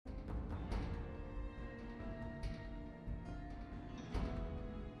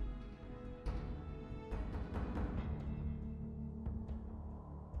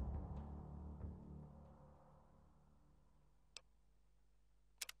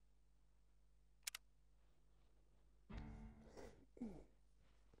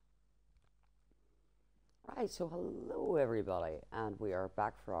Right, so hello everybody, and we are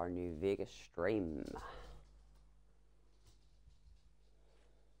back for our new Vegas stream.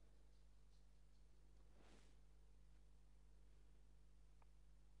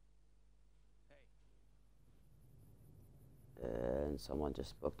 And someone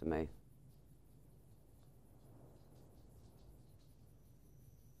just spoke to me.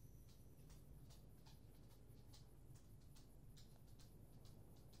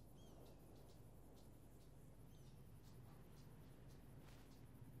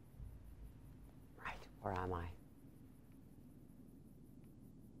 Right, where am I?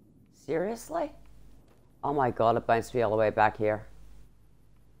 Seriously? Oh my god, it bounced me all the way back here.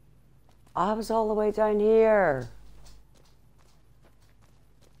 I was all the way down here.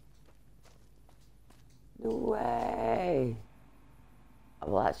 No way.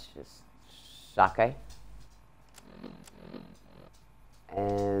 Oh, well, that's just shocking.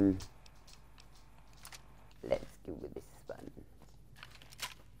 Let's go with this one.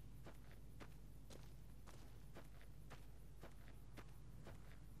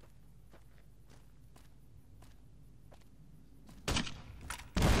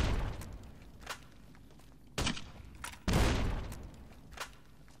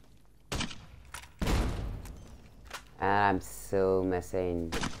 I'm so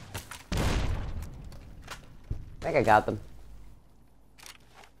missing. I think I got them.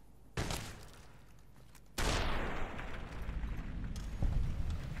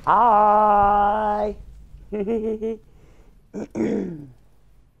 Hi!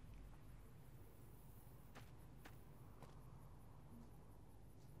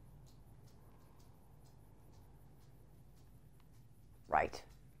 Right.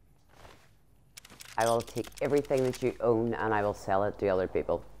 I will take everything that you own and I will sell it to other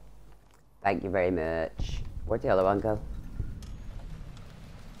people. Thank you very much. Where'd the other one go?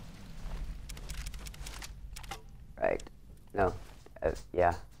 Right. No.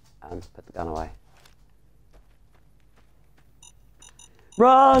 Yeah. Put the gun away.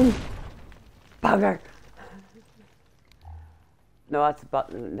 Run! Bugger! No, that's the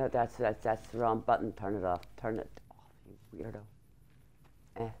button. No, that's the wrong button. Turn it off. Turn it off, you weirdo.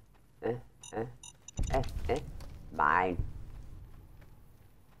 Mine.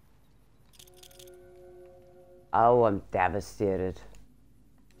 Oh, I'm devastated.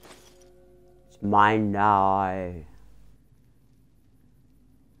 It's mine now.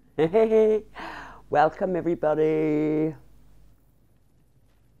 Welcome, everybody.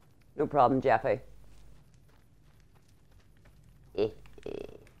 No problem, Jeffy.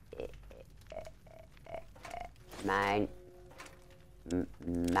 Mine.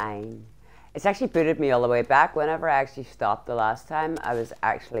 Mine. It's actually booted me all the way back. Whenever I actually stopped the last time, I was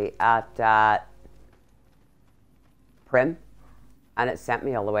actually at Prim, and it sent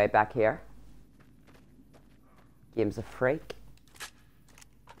me all the way back here. Game's a freak.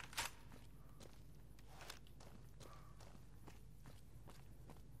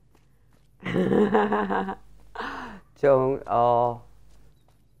 Don't, oh.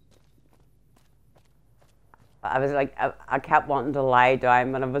 I was like, I kept wanting to lie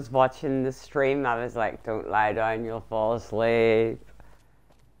down when I was watching the stream. I was like, don't lie down, you'll fall asleep.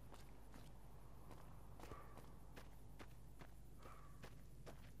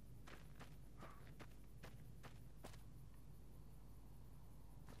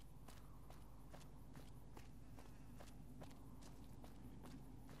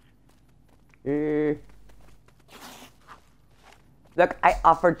 Look, I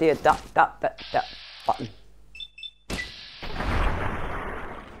offered the adopt button.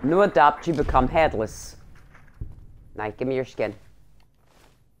 No adopt, you become headless. Now, give me your skin.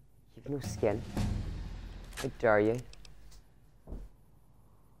 You've no skin. How dare you?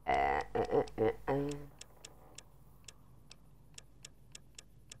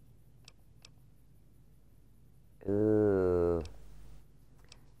 Ooh.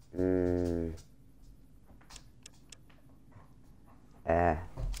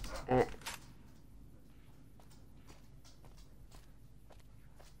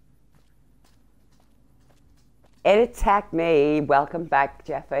 It attacked me. Welcome back,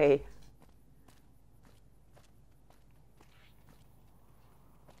 Jeffy.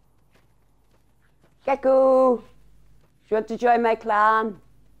 Gecko! Do you want to join my clan?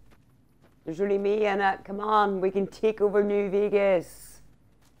 There's only me in it. Come on, we can take over New Vegas.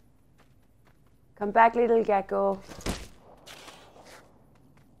 Come back, little gecko.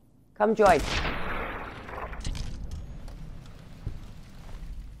 Come join.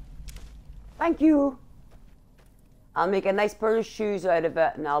 Thank you. I'll make a nice pair of shoes out of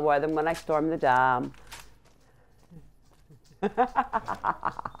it and I'll wear them when I storm the dam.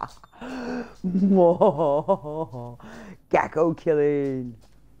 Whoa. Gecko killing.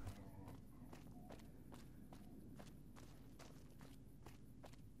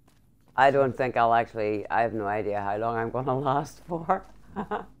 I don't think I'll actually, I have no idea how long I'm going to last for.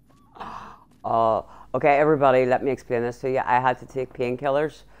 Oh, okay, everybody, let me explain this to you. I had to take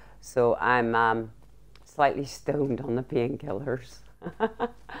painkillers, so I'm slightly stoned on the painkillers.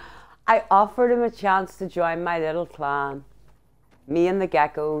 I offered him a chance to join my little clan. Me and the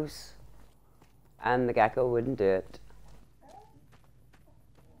geckos. And the gecko wouldn't do it.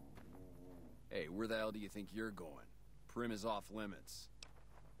 Hey, where the hell do you think you're going? Prim is off limits.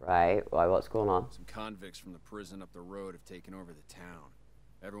 Right, why, what's going on? Some convicts from the prison up the road have taken over the town.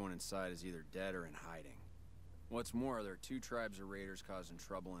 Everyone inside is either dead or in hiding. What's more, there are 2 tribes of raiders causing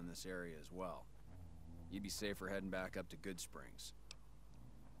trouble in this area as well. You'd be safer heading back up to Good Springs.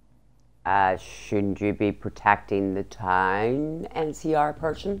 Shouldn't you be protecting the town, NCR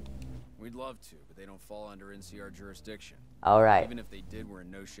person? We'd love to, but they don't fall under NCR jurisdiction. All right. Even if they did, we're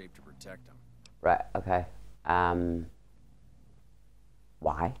in no shape to protect them. Right, okay.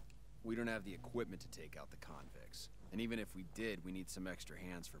 Why? We don't have the equipment to take out the convicts. And even if we did, we need some extra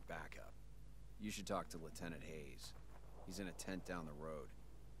hands for backup. You should talk to Lieutenant Hayes. He's in a tent down the road.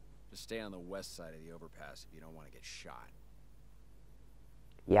 Just stay on the west side of the overpass if you don't want to get shot.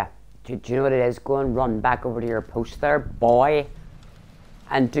 Yeah. Do you know what it is? Go and run back over to your post there, boy,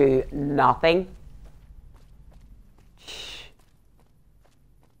 and do nothing. Shh.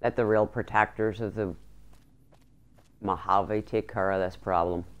 Let the real protectors of the Mojave take care of this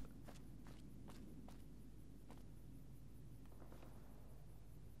problem.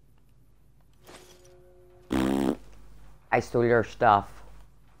 I stole your stuff.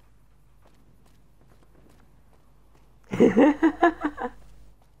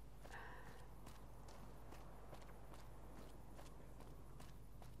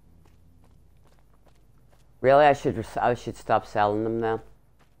 Really, I should stop selling them now.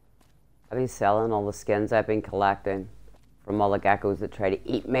 I've been selling all the skins I've been collecting from all the geckos that try to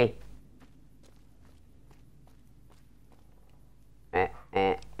eat me.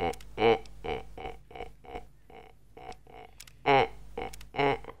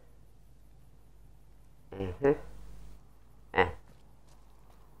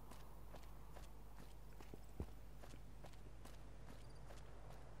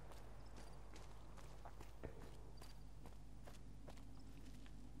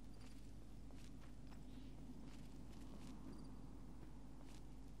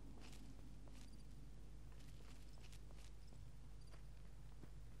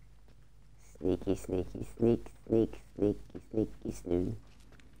 Sneaky, sneaky, sneak, sneak, sneaky, sneaky, snoo.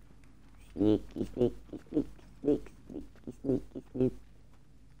 Sneaky, sneaky, sneak, sneak, sneaky, sneaky, snoop.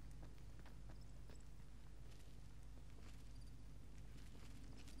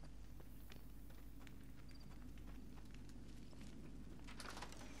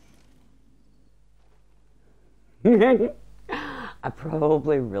 I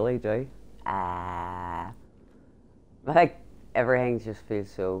probably really do. Like, everything just feels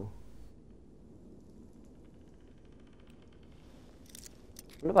so...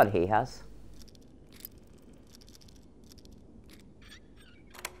 I wonder what he has.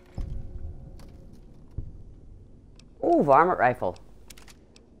 Oh, varmint rifle.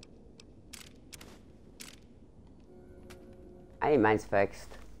 I need mine's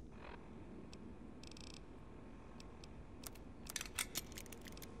fixed.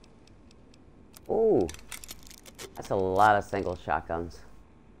 Oh, that's a lot of single shotguns.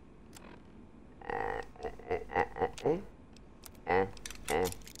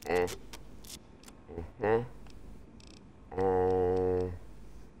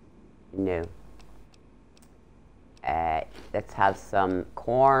 No. Let's have some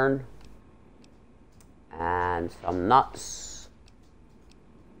corn and some nuts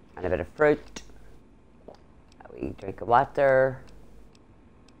and a bit of fruit. We drink of water.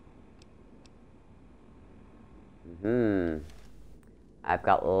 I've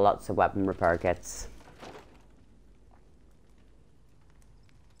got lots of weapon repair kits.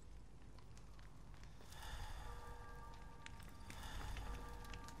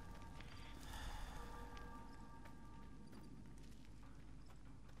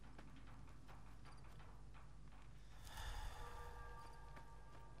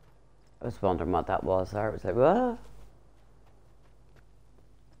 I was wondering what that was there. It was like, what?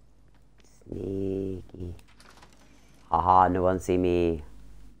 Sneaky. Haha, no one see me.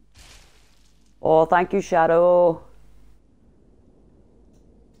 Oh, thank you, Shadow.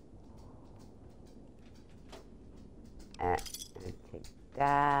 Take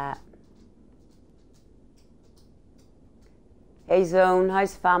that. Hey Zone,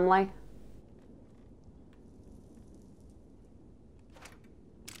 how's family?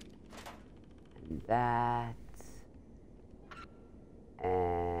 And that.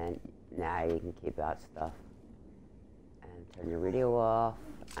 And now you can keep that stuff. And turn your radio off.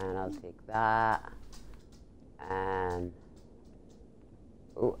 And I'll take that. And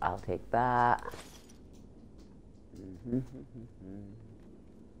oh, I'll take that.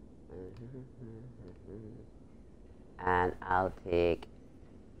 And I'll take.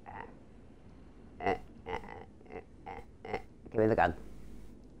 Give me the gun.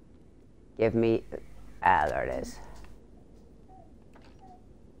 Give me. There it is.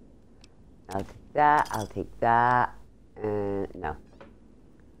 I'll take that. I'll take that. And no.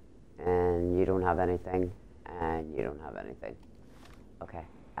 And you don't have anything. And you don't have anything. Okay.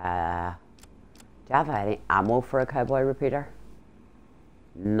 Do you have any ammo for a cowboy repeater?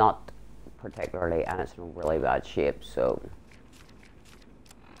 Not particularly, and it's in really bad shape, so.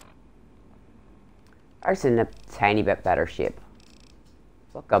 Ours in a tiny bit better shape.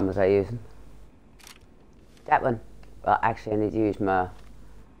 What gun was I using? That one. Well, actually, I need to use my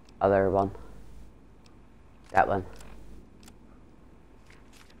other one. That one.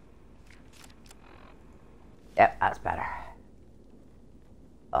 Yep, that's better.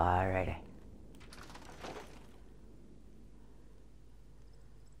 Alrighty.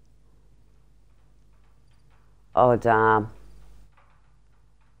 Oh, damn.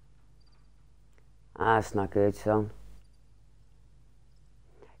 That's not good, son.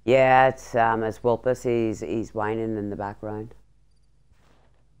 Yeah, it's Wilpus. He's whining in the background.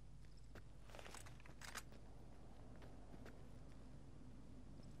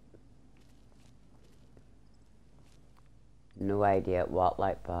 No idea what,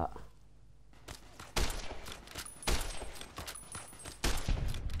 like, but.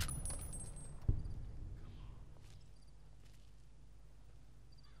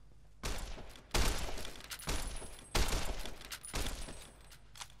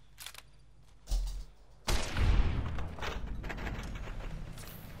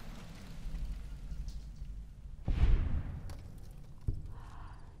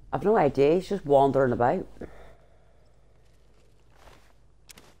 I've no idea, he's just wandering about.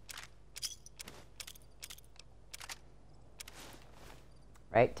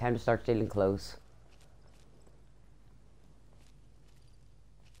 Right, time to start stealing clothes.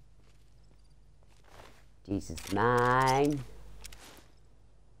 Jesus, 9.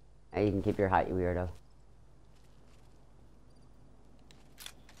 Now you can keep your hat, you weirdo.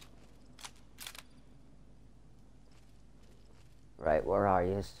 Right, where are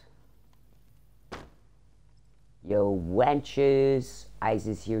you? Yo, wenches. Eyes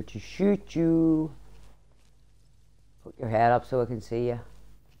is here to shoot you. Put your head up so I can see you.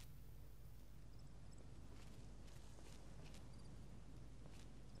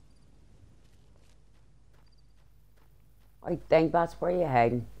 I think that's where you're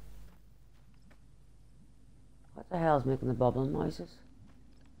hiding. What the hell is making the bubbling noises?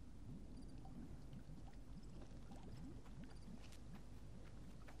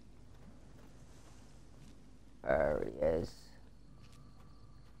 There he is.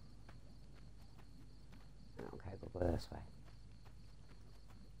 Okay, we'll go this way.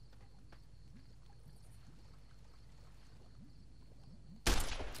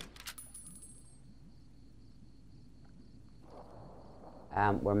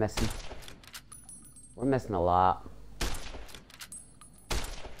 We're missing a lot.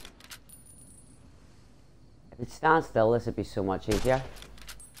 If it stands still, this would be so much easier.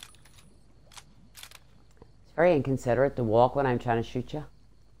 It's very inconsiderate to walk when I'm trying to shoot you.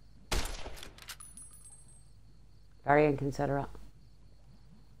 Very inconsiderate.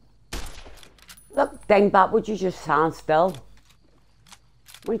 Look, dingbat, would you just stand still?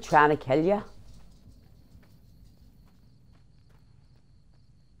 We're trying to kill you.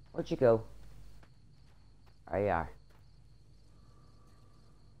 Where'd you go? There you are.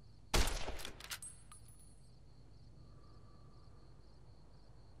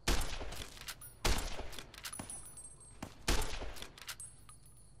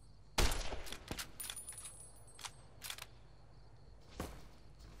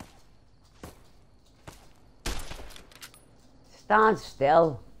 Stand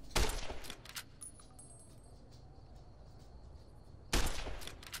still.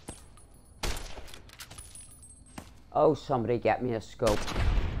 Oh, somebody get me a scope.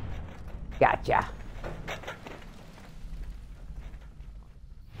 Gotcha.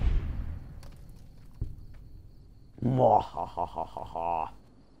 Mwahahaha.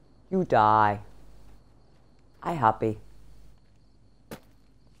 You die. I happy.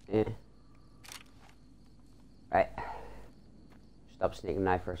 Yeah. Right. Stop sneaking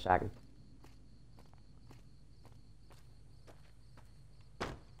now for a second.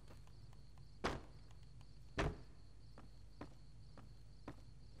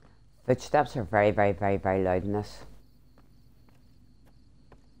 Footsteps are very, very, very, very loud in this.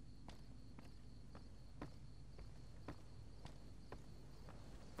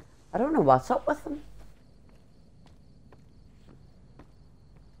 I don't know what's up with them.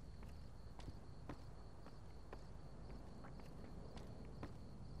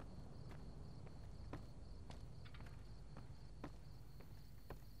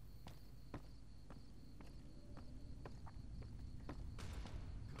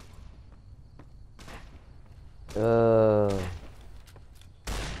 Oh.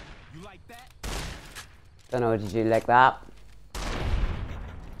 You like that? Don't know, did you like that?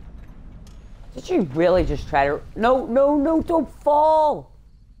 Did you really just try to... No, no, no, don't fall!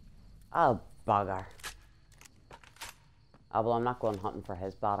 Oh, bugger. Oh, well, I'm not going hunting for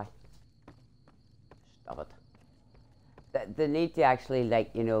his body. Stop it. They need to actually,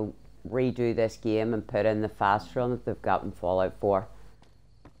 like, you know, redo this game and put in the fast run that they've got in Fallout 4.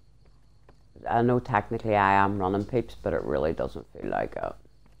 I know technically I am running peeps, but it really doesn't feel like it.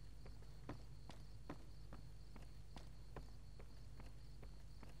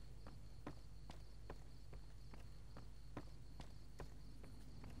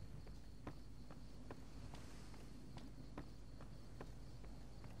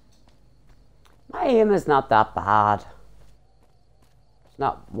 My aim is not that bad. It's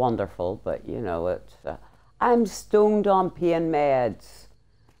not wonderful, but you know, it's. I'm stoned on pain meds.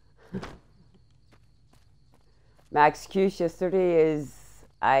 My excuse yesterday is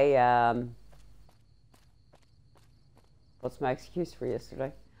what's my excuse for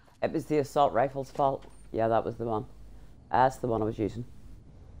yesterday? It was the assault rifle's fault. Yeah, that was the one. That's the one I was using.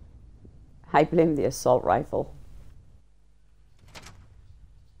 I blame the assault rifle.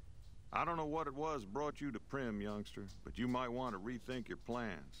 I don't know what it was brought you to Prim, youngster, but you might want to rethink your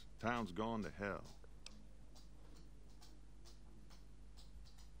plans. Town's gone to hell.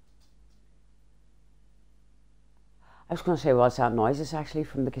 I was going to say, what's that noise? It's actually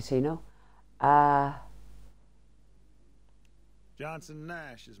from the casino. Johnson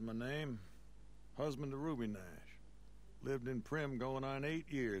Nash is my name. Husband to Ruby Nash. Lived in Prim going on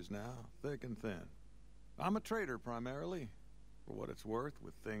 8 years now, thick and thin. I'm a trader primarily, for what it's worth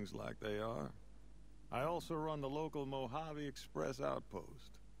with things like they are. I also run the local Mojave Express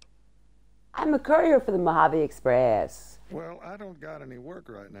outpost. I'm a courier for the Mojave Express. Well, I don't got any work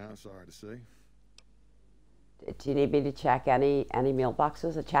right now, sorry to say. Do you need me to check any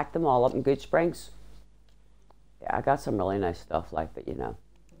mailboxes? I checked them all up in Good Springs. Yeah, I got some really nice stuff, like, but you know.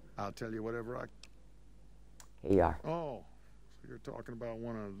 I'll tell you whatever I... Here you are. Oh, so you're talking about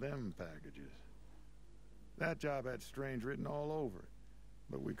one of them packages. That job had strange written all over it,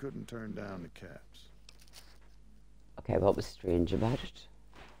 but we couldn't turn down the caps. Okay, what was strange about it?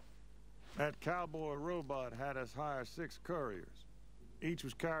 That cowboy robot had us hire 6 couriers. Each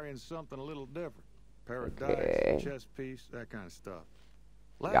was carrying something a little different. Pair of dice, chess piece, that kind of stuff.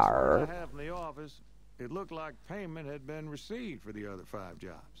 Last night I have in the office, it looked like payment had been received for the other 5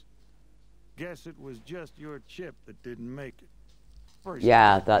 jobs. Guess it was just your chip that didn't make it. First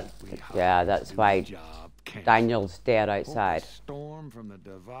that's why Daniel's dead outside. Storm from the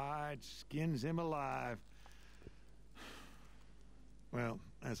divide skins him alive. Well,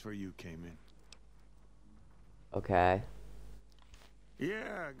 that's where you came in. Okay.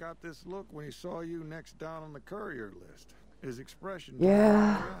 Yeah, I got this look when he saw you next down on the courier list. His expression...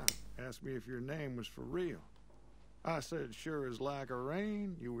 Yeah. Asked me if your name was for real. I said, sure as lack of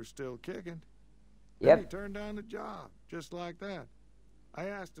rain, you were still kicking. Yep. Then he turned down the job, just like that. I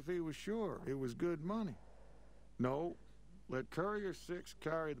asked if he was sure it was good money. No, let Courier 6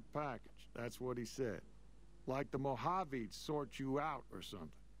 carry the package. That's what he said. Like the Mojave'd sort you out or something.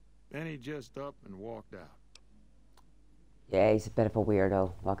 Then he just up and walked out. Yeah, he's a bit of a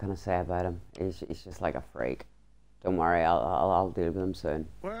weirdo. What can I say about him? He's just like a freak. Don't worry, I'll deal with him soon.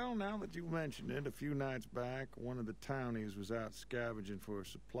 Well, now that you mentioned it, a few nights back, one of the townies was out scavenging for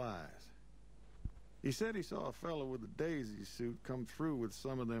supplies. He said he saw a fellow with a daisy suit come through with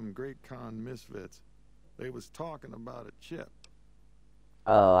some of them Great Con misfits. They was talking about a chip.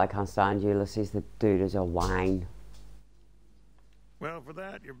 Oh, I can't stand Ulysses. The dude is a whine. Well, for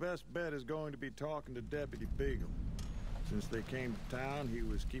that, your best bet is going to be talking to Deputy Beagle. Since they came to town, he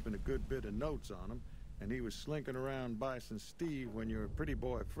was keeping a good bit of notes on them, and he was slinking around Bison Steve when your pretty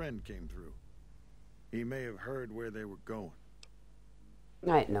boy friend came through. He may have heard where they were going.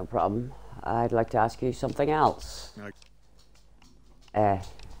 Right, no problem. I'd like to ask you something else. I'm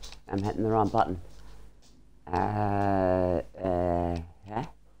hitting the wrong button.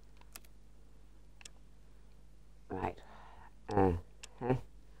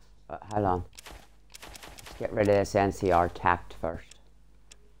 get rid of this NCR tact first.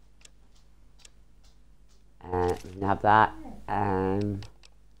 And you can have that,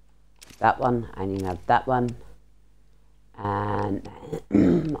 that one, and you can have that one. And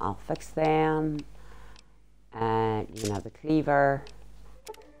I'll fix them. And you can have the cleaver.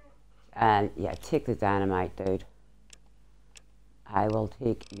 And yeah, take the dynamite, dude. I will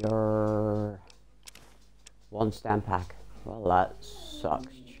take your one stem pack. Well, that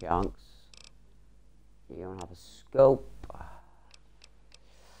sucks, chunks. You don't have a scope.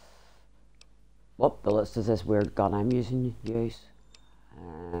 What bullets does this weird gun I'm using use?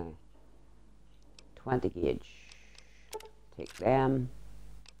 20 gauge. Take them.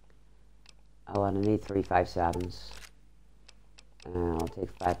 Oh, and I need 357s. I'll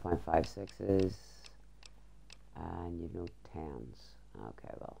take 5.56s. And you know 10s.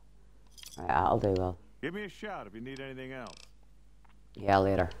 Okay, well. Alright, I'll do well. Give me a shout if you need anything else. Yeah,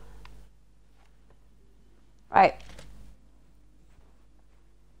 later. Right.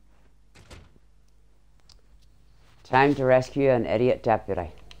 Time to rescue an idiot deputy.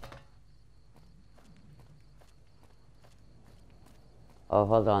 Oh,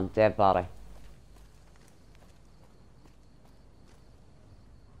 hold on. Dead body.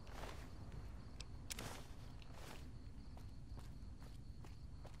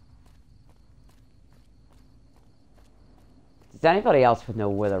 Does anybody else know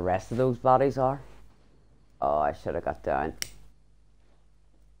where the rest of those bodies are? Oh, I should have got down.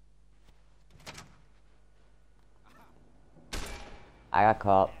 I got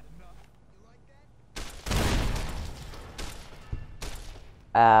caught.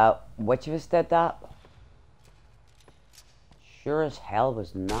 Which of us did that? Sure as hell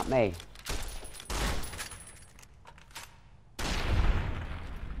was not me.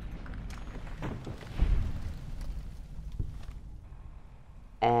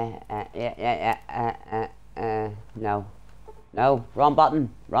 No. No, wrong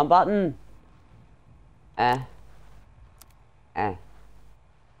button. Wrong button.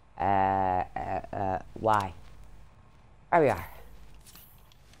 Why? There we are.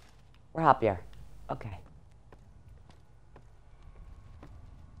 We're happier. Okay.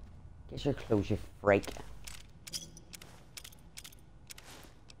 Get your clothes, you freak.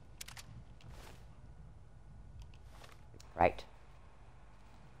 Right.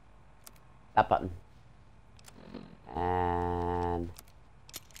 That button. And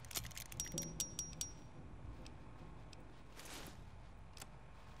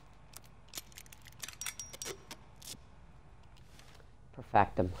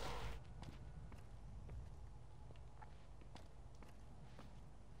perfect them.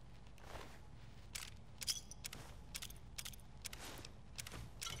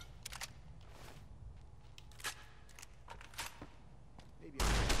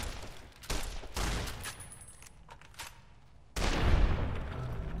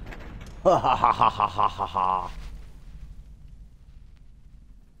 Ha ha ha ha ha ha ha ha.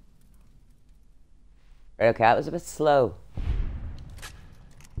 Right, okay, that was a bit slow.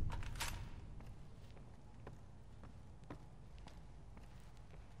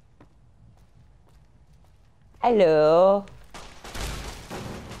 Hello.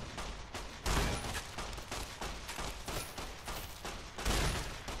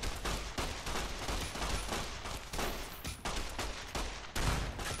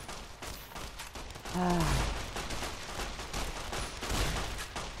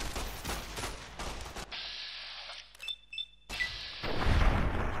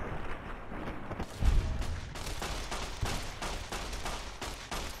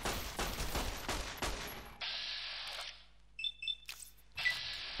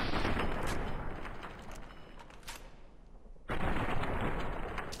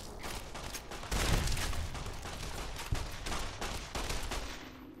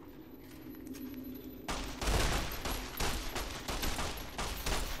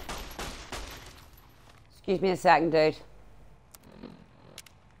 Excuse me a second, dude.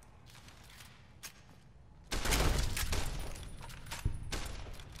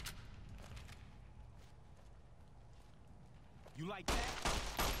 You like that?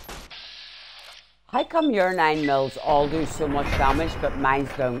 How come your 9mm all do so much damage, but mine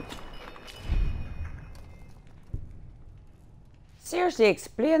don't? Seriously,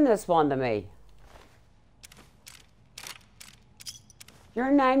 explain this one to me. Your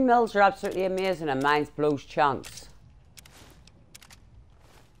 9mm are absolutely amazing and mine blows chunks.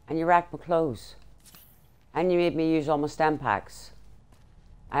 And you wrecked my clothes. And you made me use all my stem packs.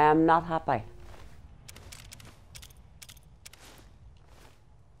 I am not happy.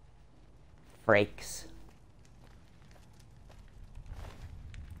 Freaks.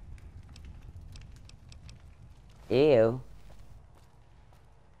 Ew.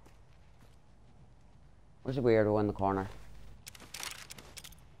 Where's the weirdo in the corner?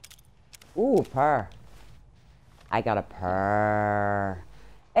 Ooh, purr. I got a purr.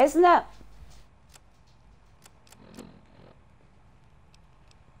 Isn't it?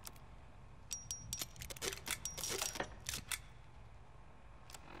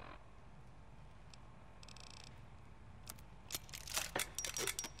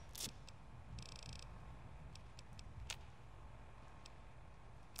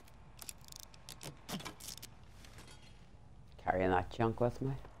 Carrying that junk with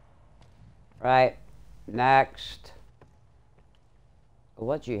me. Right, next.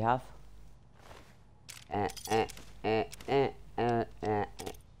 What do you have? Have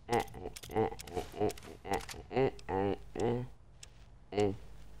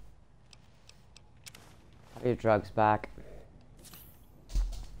your drugs back.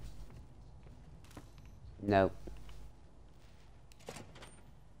 Nope.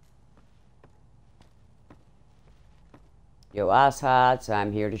 Yo, asshats,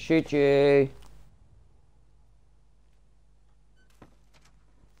 I'm here to shoot you.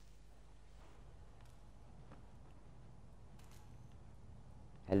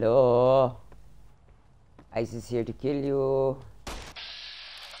 Hello. ISIS here to kill you.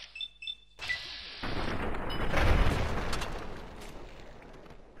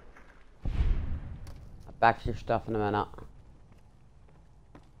 I'll back to your stuff in a minute.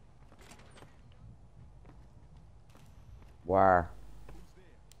 Where?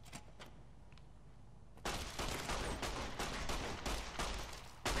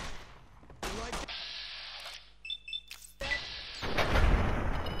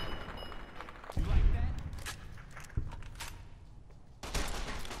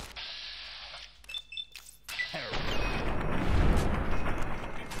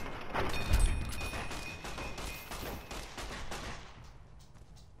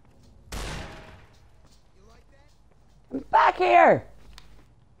 I'm back here!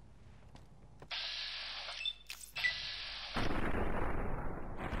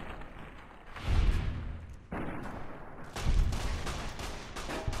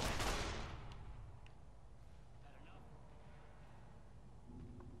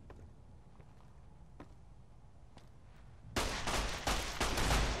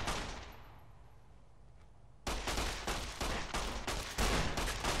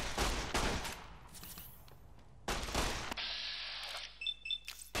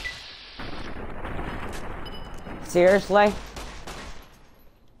 Seriously?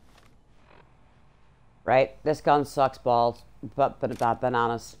 Right, this gun sucks balls, but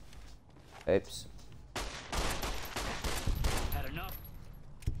bananas. Oops. Had enough.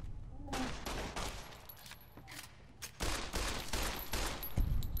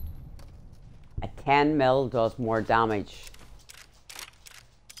 A 10 mil does more damage.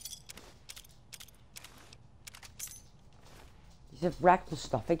 These have wrecked the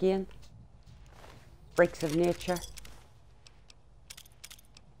stuff again. Freaks of nature.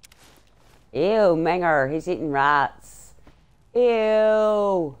 Ew, Minger, he's eating rats.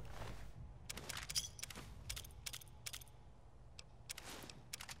 Ew.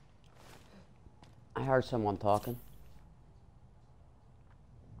 I heard someone talking.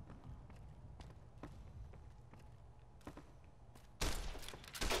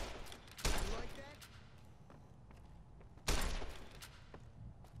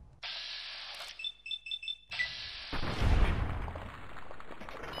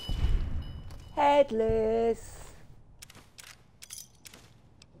 Headless.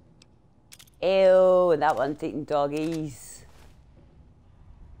 Ew, and that one's eating doggies.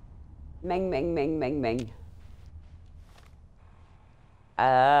 Ming, ming, ming, ming, ming.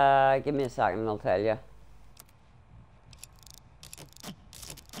 Give me a second and I'll tell you.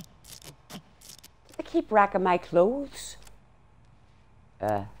 I keep racking my clothes.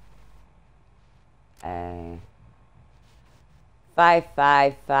 5,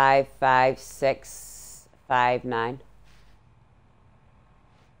 5, 5, 5, 6, 5, 9.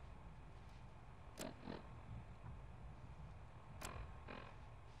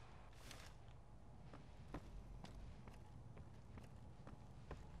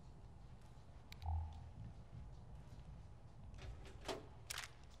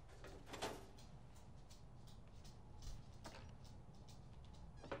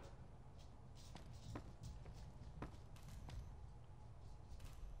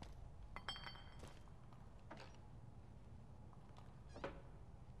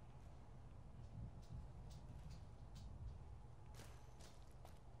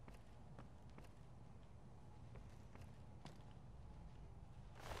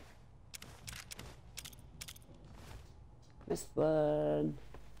 Missed one.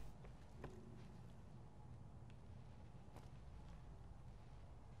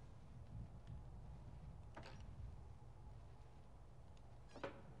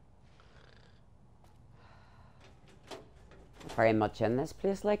 Very much in this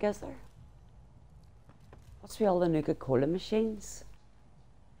place, like, is there? What's with all the Nuka-Cola machines?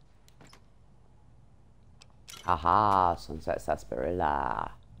 Haha, sunset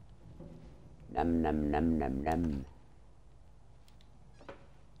sarsaparilla. Num num num num num.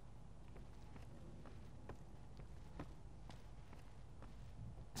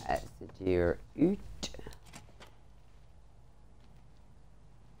 That's the deer oot.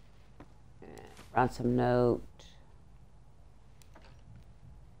 Ransom note.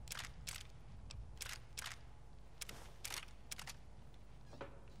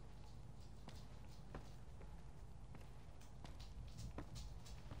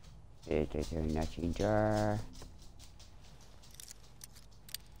 Nutting jar.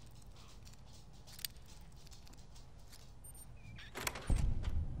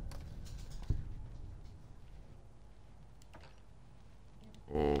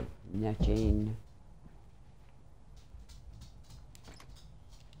 Nutting.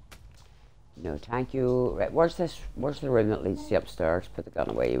 No, thank you. Right, where's this? Where's the room that leads to upstairs? Put the gun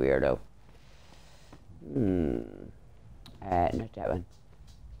away, you weirdo. Not that one.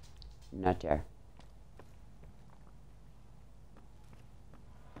 Not there.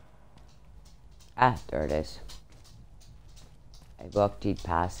 Ah, there it is. I walked it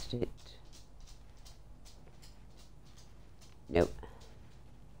past it. Nope.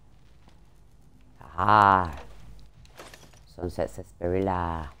 Ah. Sunset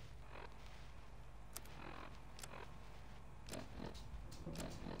sarsaparilla.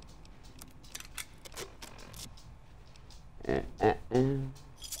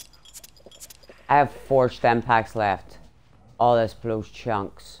 I have 4 stem packs left. All this blows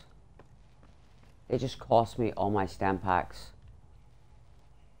chunks. They just cost me all my stem packs.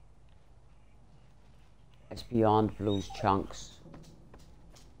 It's beyond blows chunks.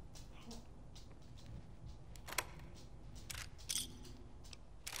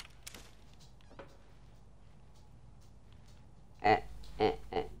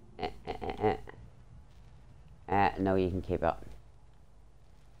 No, you can keep it.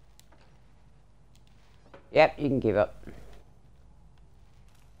 Yep, you can keep it.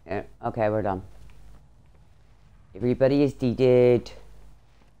 Yeah, okay, we're done. Everybody is dead.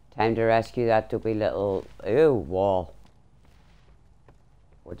 Time to rescue that dopey little... Ew, wall.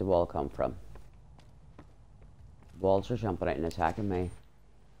 Where'd the wall come from? Walls are jumping out and attacking me.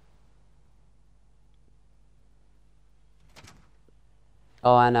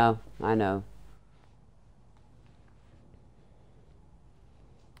 Oh, I know. I know.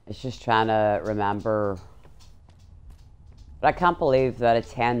 It's just trying to remember. But I can't believe that a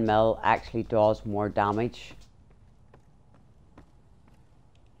 10 mil actually does more damage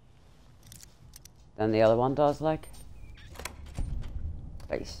than the other one does, like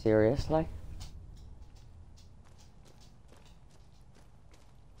seriously.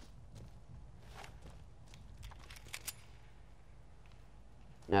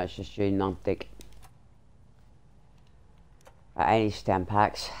 No, it's just numptic. Any stem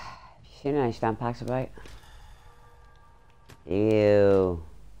packs? Have you seen any stem packs about? Ew.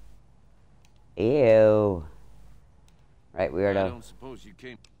 Ew. Right, weirdo. I don't suppose you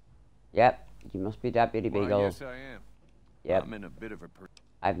came. Yep, you must be Deputy Beagle. Yes, I am. Yep. I'm in a bit of a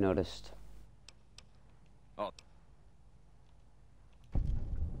I've noticed. Oh.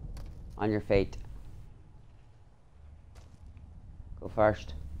 On your feet. Go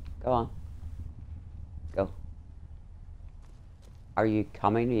first. Go on. Go. Are you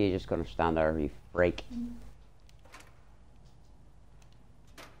coming or are you just going to stand there, you freak?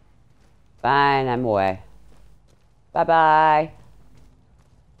 Fine, I'm away. Bye-bye.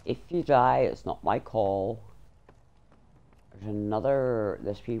 If you die, it's not my call. There's another...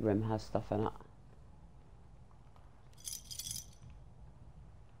 This wee room has stuff in it.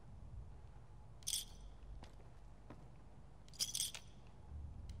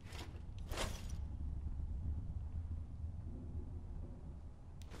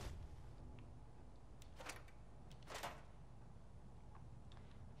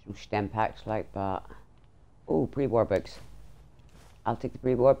 Some stem packs like that. Oh, pre-war books. I'll take the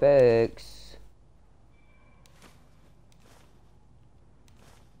pre-war books.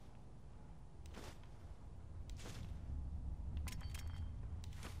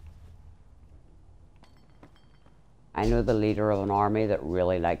 I know the leader of an army that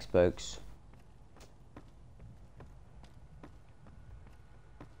really likes books.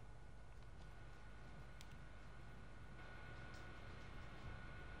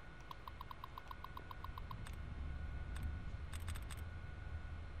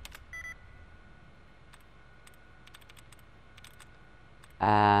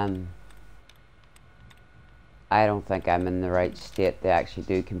 I don't think I'm in the right state to actually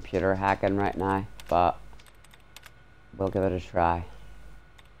do computer hacking right now, but we'll give it a try.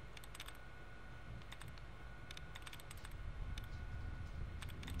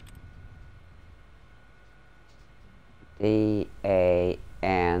 D-A-N.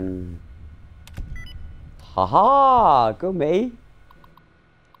 Haha! Go me!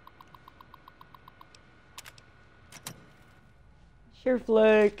 Sure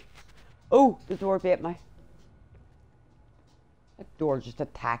flick! Oh! The door bit me. That door just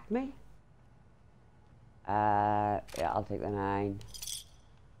attacked me. Yeah, I'll take the 9.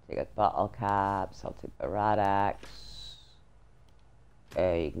 Take a bottle caps. I'll take the rat axe.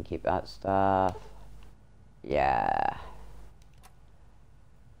 You can keep that stuff. Yeah.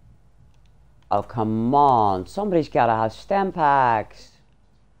 Oh, come on. Somebody's gotta have stem packs.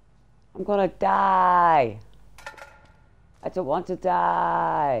 I'm gonna die. I don't want to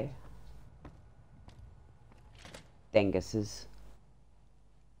die. Dinguses.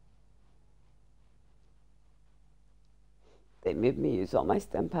 They made me use all my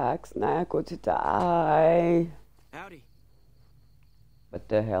stem packs. Now I'm going to die. Howdy. What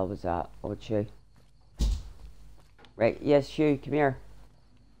the hell was that? Oh, it's you. Right, yes, you. Come here.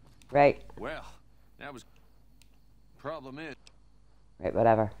 Right. Well, that was... Problem is... Right,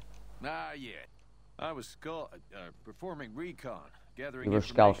 whatever. Nah, yet. I was performing recon, gathering You were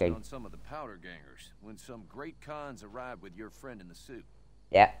information skulking. on some of the powder gangers, when some great cons arrived with your friend in the suit.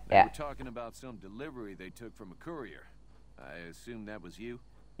 Yeah, They yeah, were talking about some delivery they took from a courier. I assume that was you?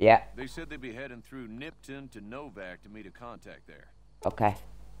 yeah. They said they'd be heading through Nipton to Novak to meet a contact there. Okay.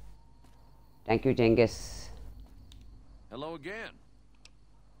 Thank you, Dingus. Hello again.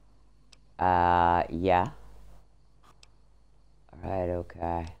 Yeah. Alright,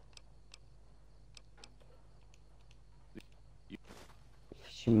 okay.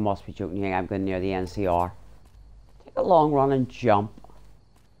 She must be joking. I'm going near the NCR. Take a long run and jump.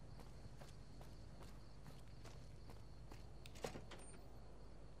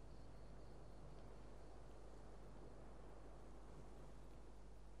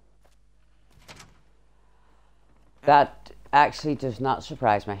 That actually does not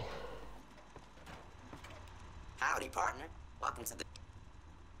surprise me. Howdy, partner. Welcome to the...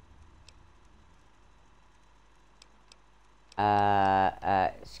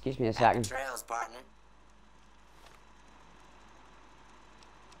 Excuse me a Happy second. trails, partner.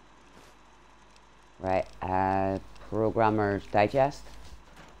 Right, Programmer's Digest.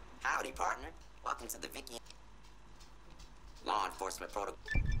 Howdy, partner. Welcome to the Vicky... Law enforcement protocol.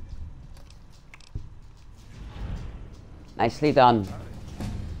 Nicely done.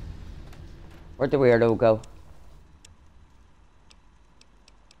 Where'd the weirdo go?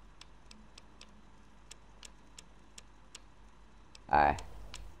 Alright.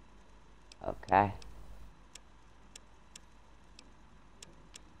 Okay.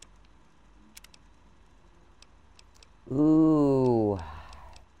 Ooh.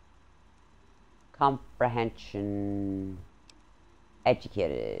 Comprehension.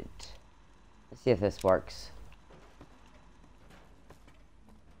 Educated. Let's see if this works.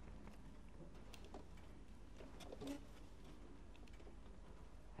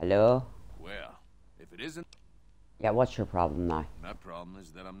 Hello? Well, if it isn't... Yeah, what's your problem now? My problem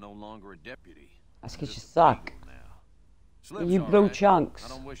is that I'm no longer a deputy. That's I'm 'cause you just a suck. beagle now. Slim's You all blow right. chunks. I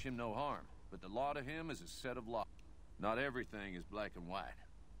don't wish him no harm, but the law to him is a set of laws. Not everything is black and white.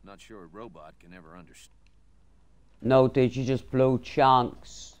 Not sure a robot can ever understand. No, dude, you just blow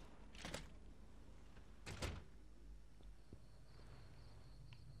chunks.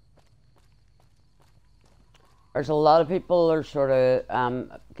 There's a lot of people are sort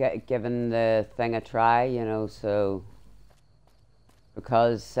of giving the thing a try, you know, so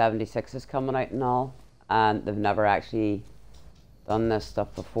because 76 is coming out and all, and they've never actually done this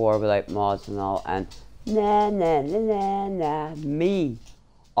stuff before without mods and all, and me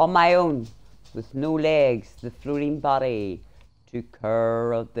on my own with no legs, the floating body, took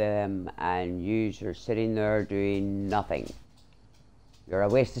care of them, and you're sitting there doing nothing. You're a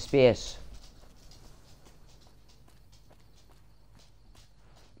waste of space.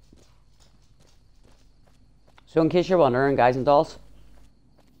 So in case you're wondering, guys and dolls,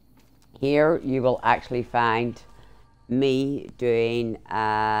 here you will actually find me doing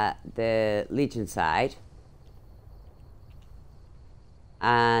the Legion side,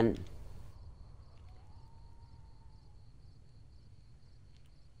 and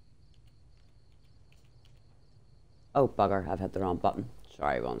oh bugger, I've hit the wrong button.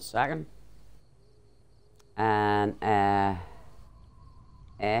 Sorry, 1 second. And I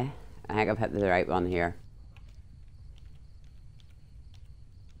think I've hit the right one here.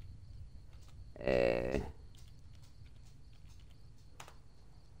 And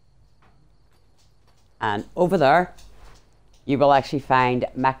over there, you will actually find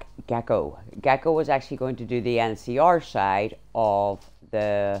Mac Gecko. Gecko is actually going to do the NCR side of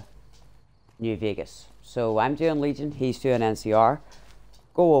the New Vegas. So I'm doing Legion, he's doing NCR.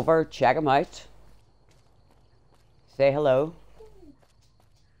 Go over, check him out. Say hello.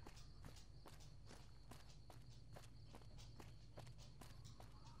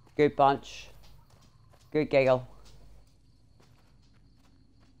 Good bunch. Good giggle.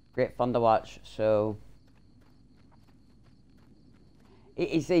 Great fun to watch. So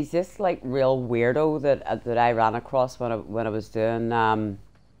he's this like real weirdo that I ran across when I was doing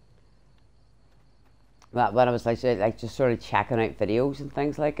when I was like just sort of checking out videos and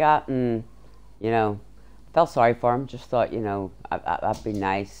things like that, and you know, felt sorry for him. Just thought, you know, I'd be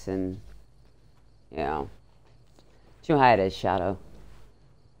nice, and you know, do you know how it is, Shadow?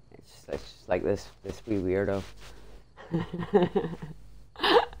 It's just like this wee weirdo.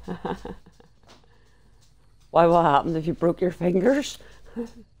 Why? What happened if you broke your fingers?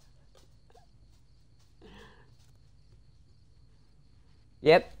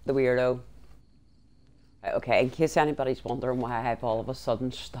 Yep, the weirdo. Okay, in case anybody's wondering why I've all of a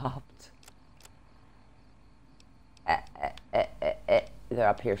sudden stopped. They're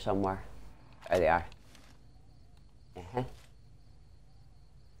up here somewhere. There they are.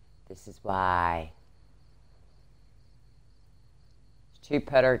 This is why. Two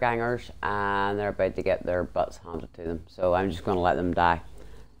Petter gangers, and they're about to get their butts handed to them. So I'm just going to let them die.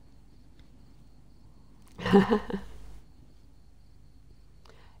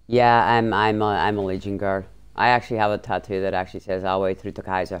 Yeah, I'm a Legion girl. I actually have a tattoo that actually says "All the way through to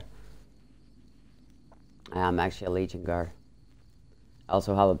Kaiser." I am actually a Legion girl. I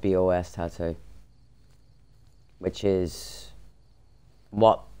also have a BOS tattoo, which is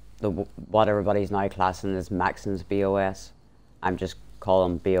what everybody's now classing as Maxon's BOS. I'm just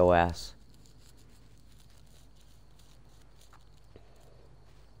calling BOS.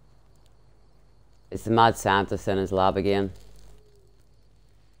 It's the mad scientist in his lab again.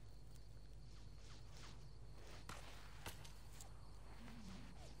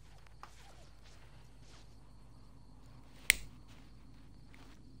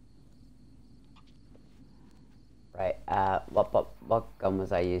 Right, what gun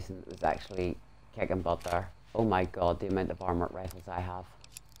was I using? It was actually kicking butt there. Oh my god, the amount of armored rifles I have.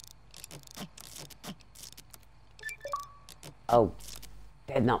 Oh,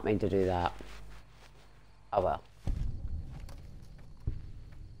 did not mean to do that. Oh well.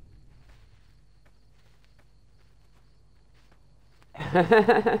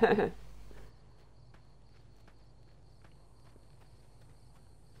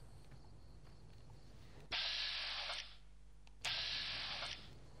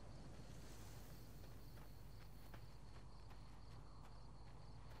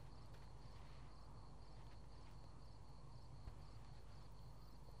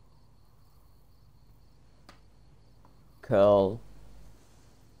 Cool.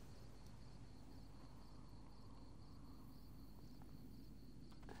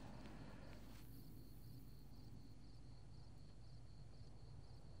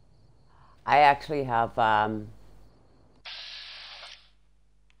 I actually have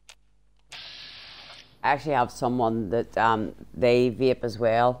someone that they vape as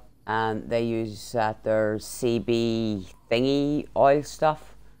well, and they use their CB thingy oil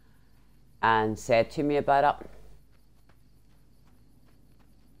stuff, and said to me about it.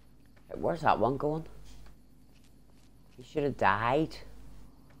 Where's that one going? He should have died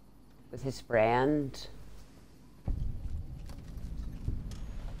with his friend.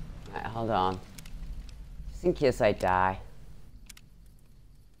 Right, hold on. Just in case I die.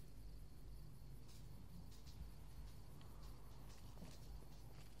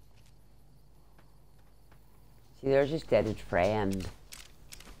 See, there's his dead friend.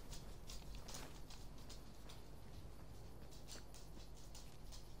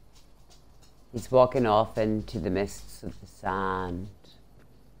 He's walking off into the mists of the sand.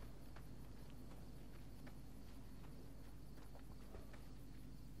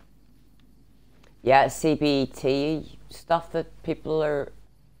 Yeah, CBT stuff that people are...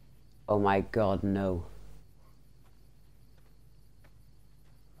 Oh my god, no.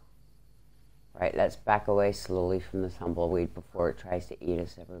 Right, let's back away slowly from the tumbleweed before it tries to eat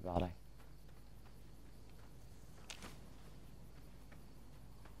us, everybody.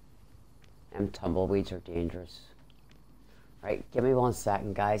 And tumbleweeds are dangerous. Right, give me 1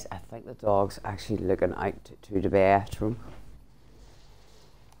 second, guys. I think the dog's actually looking out to the bathroom.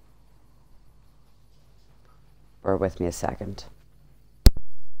 Bear with me a second.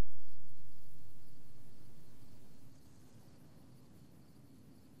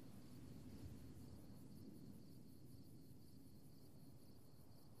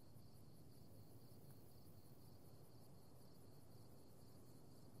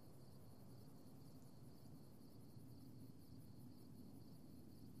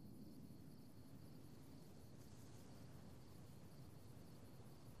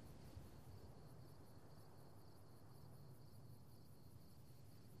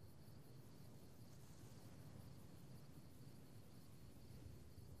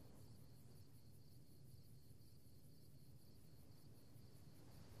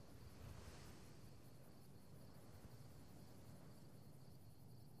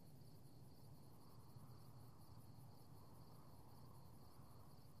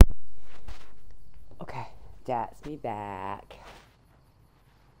 That's me back.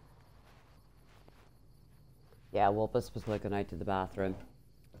 Yeah, Wolpus was looking out to the bathroom,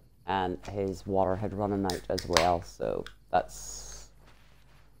 and his water had run out as well, so that's...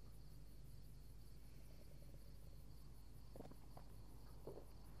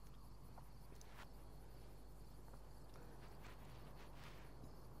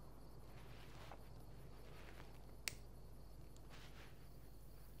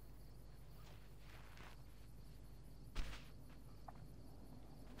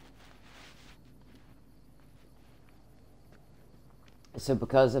 So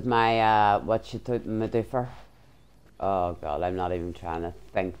because of my, what you thought Medufer, oh god, I'm not even trying to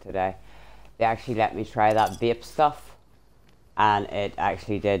think today. They actually let me try that vape stuff, and it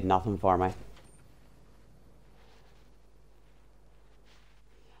actually did nothing for me.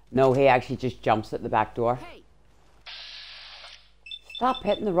 No, he actually just jumps at the back door. Hey. Stop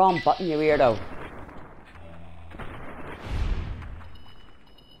hitting the wrong button, you weirdo.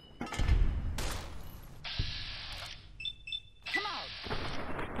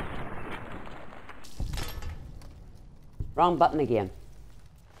 Wrong button again.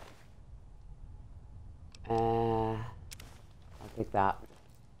 I'll take that.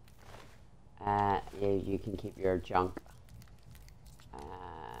 Yeah, you can keep your junk.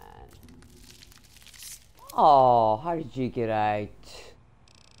 Oh, how did you get out?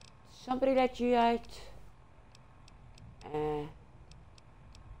 Somebody let you out? I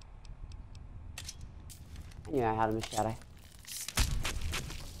knew I had a machete.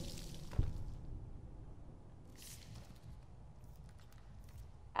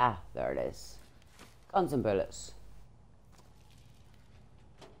 Ah, there it is. Guns and bullets.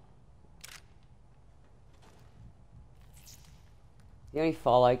 The only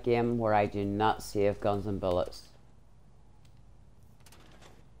Fallout game where I do not save guns and bullets.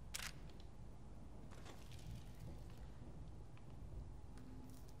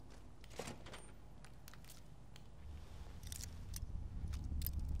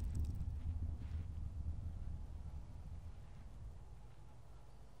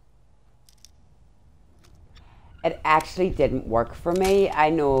 It actually didn't work for me. I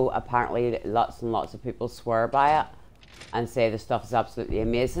know apparently lots and lots of people swear by it and say the stuff is absolutely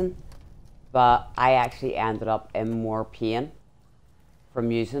amazing, but I actually ended up in more pain from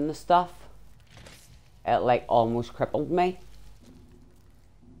using the stuff. It like almost crippled me.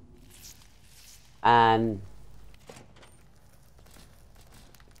 And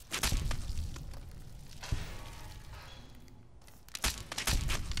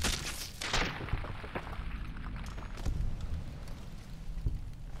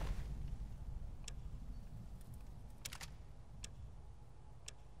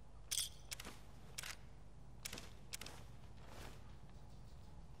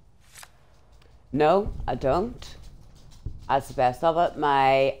no, I don't. That's the best of it.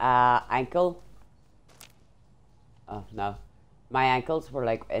 My ankle. Oh no, my ankles were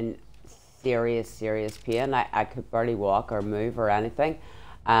like in serious pain. I could barely walk or move or anything.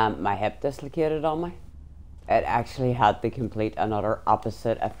 My hip dislocated on me. It actually had the complete and utter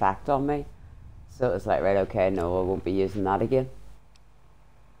opposite effect on me. So it was like, right, okay, no, I won't be using that again.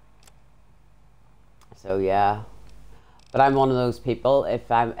 So yeah, but I'm one of those people.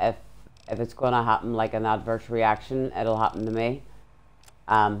 If it's going to happen like an adverse reaction, it'll happen to me.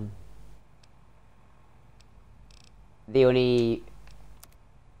 The only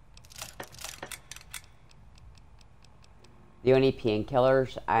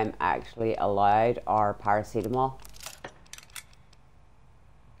painkillers I'm actually allowed are paracetamol.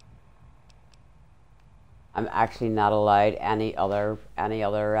 I'm actually not allowed any other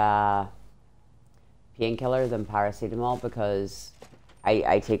painkiller than paracetamol because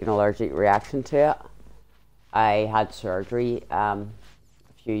I take an allergic reaction to it. I had surgery a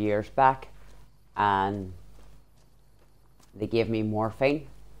few years back, and they gave me morphine,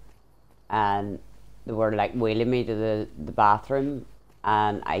 and they were like wheeling me to the bathroom,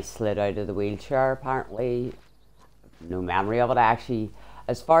 and I slid out of the wheelchair apparently. No memory of it. I actually,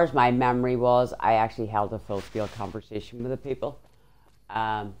 as far as my memory was, I actually held a full-scale conversation with the people,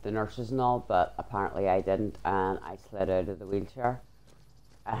 the nurses and all, but apparently I didn't, and I slid out of the wheelchair.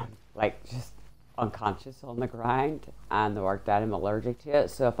 Like just unconscious on the ground, and they worked out I'm allergic to it.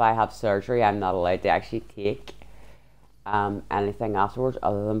 So if I have surgery, I'm not allowed to actually take anything afterwards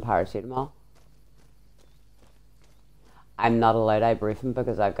other than paracetamol. I'm not allowed ibuprofen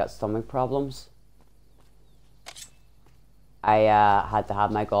because I've got stomach problems. I had to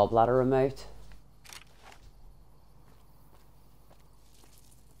have my gallbladder removed.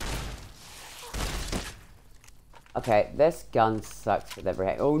 Okay, this gun sucks with every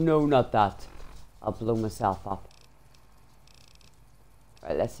head. Oh no, not that. I'll blow myself up.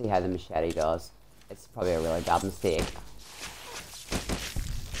 Right, let's see how the machete does. It's probably a really bad mistake.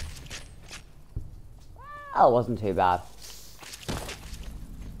 Well, it wasn't too bad.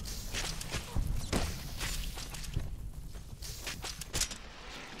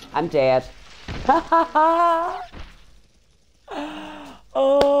 I'm dead.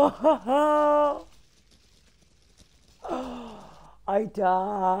 Oh, I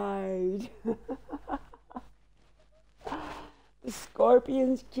died. The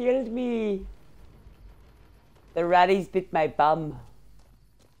scorpions killed me. The ratties bit my bum.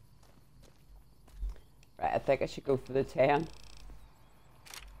 Right, I think I should go for the 10.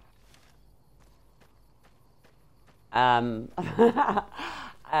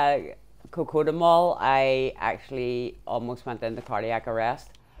 Kokoda Mall, I actually almost went into cardiac arrest.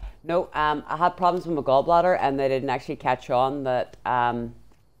 No, I had problems with my gallbladder, and they didn't actually catch on that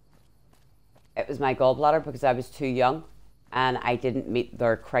it was my gallbladder because I was too young and I didn't meet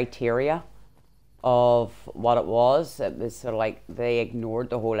their criteria of what it was. It was sort of like they ignored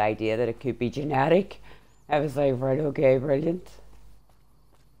the whole idea that it could be genetic. I was like, right, okay, brilliant.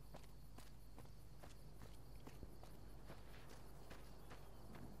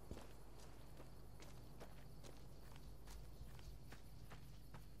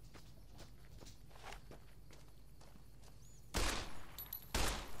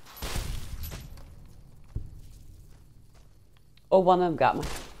 Oh, one of them got me.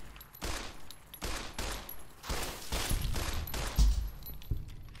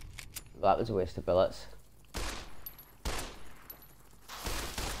 That was a waste of bullets.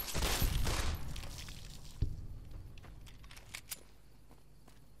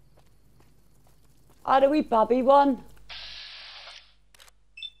 Oh, the wee Bobby one.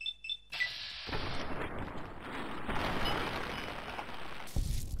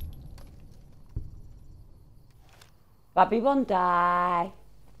 Bobby one die.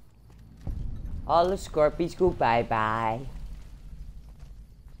 All the scorpions go bye-bye.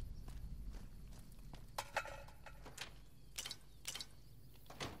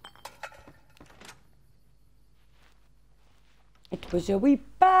 It was a wee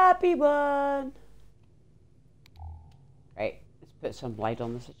Bobby one. Right, let's put some light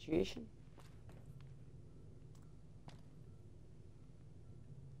on the situation.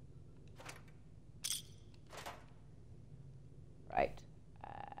 Right.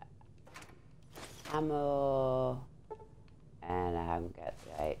 Ammo. And I haven't got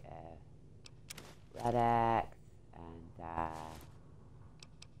right. Red axe and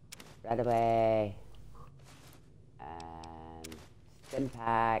red away and stim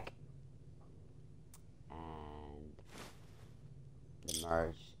pack and the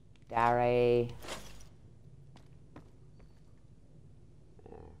merge dairy.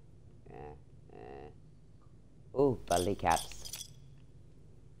 Oh, belly caps.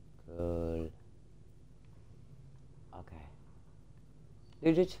 Cool. Okay.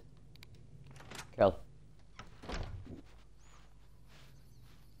 Looted. Cool.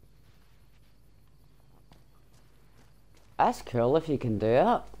 That's cool if you can do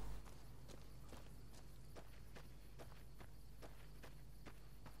it.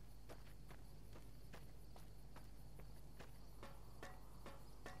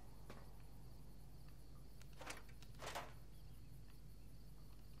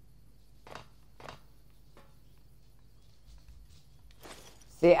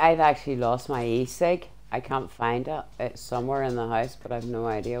 See, I've actually lost my e-cig. I can't find it. It's somewhere in the house, but I've no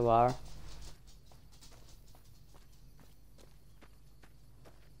idea where.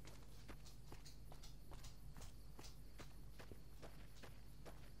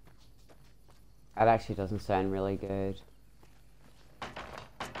 That actually doesn't sound really good.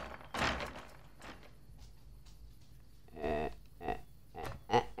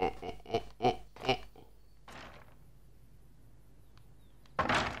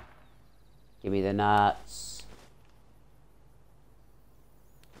 Give me the nuts.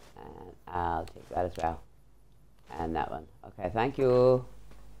 And I'll take that as well. And that one. Okay, thank you.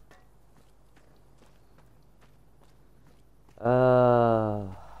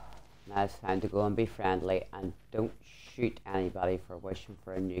 Oh, now it's time to go and be friendly and don't shoot anybody for wishing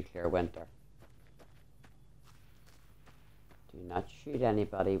for a nuclear winter. Do not shoot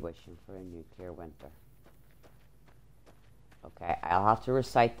anybody wishing for a nuclear winter. Okay, I'll have to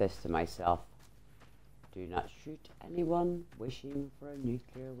recite this to myself. Do not shoot anyone wishing for a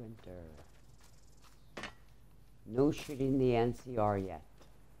nuclear winter. No shooting the NCR yet.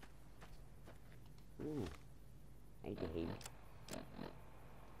 Maybe.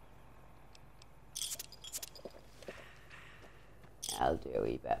 I'll do a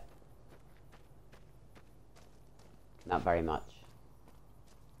wee bit. Not very much.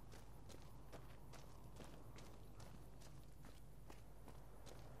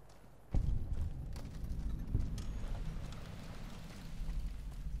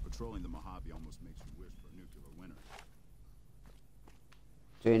 Patrolling the Mojave almost makes you wish for a nuclear winter.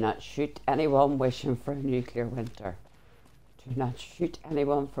 Do not shoot anyone wishing for a nuclear winter. Do not shoot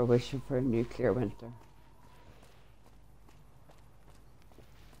anyone for wishing for a nuclear winter.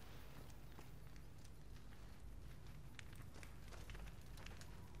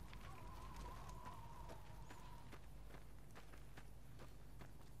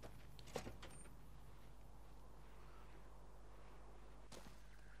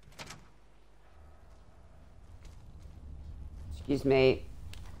 Excuse me.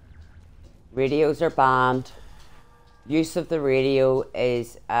 Radios are banned. Use of the radio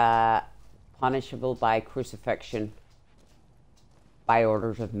is punishable by crucifixion by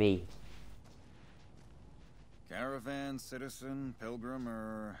orders of me. Caravan, citizen, pilgrim,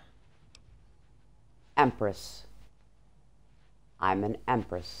 or... Empress. I'm an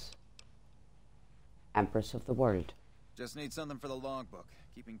empress. Empress of the world. Just need something for the logbook.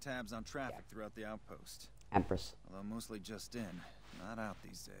 Keeping tabs on traffic throughout the outpost. Empress. Although mostly just in, not out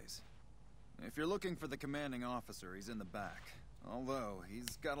these days. If you're looking for the commanding officer, he's in the back. Although,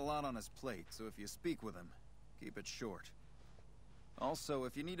 he's got a lot on his plate, so if you speak with him, keep it short. Also,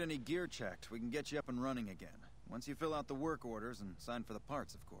 if you need any gear checked, we can get you up and running again. Once you fill out the work orders and sign for the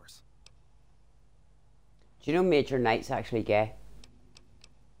parts, of course. Do you know Major Knight's actually gay?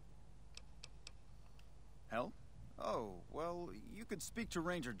 Help? Oh, well, you could speak to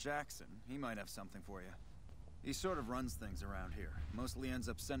Ranger Jackson. He might have something for you. He sort of runs things around here. Mostly ends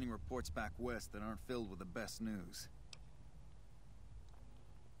up sending reports back west that aren't filled with the best news.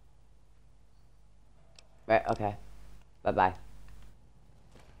 Right, okay. Bye-bye.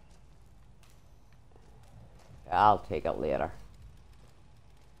 I'll take it later.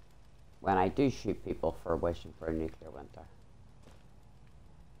 When I do shoot people for wishing for a nuclear winter.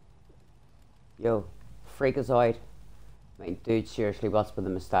 Yo, freakazoid. I mean, dude, seriously, what's with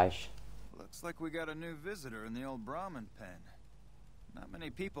the moustache? Looks like we got a new visitor in the old Brahmin pen. Not many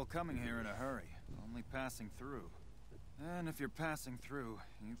people coming here in a hurry, only passing through. And if you're passing through,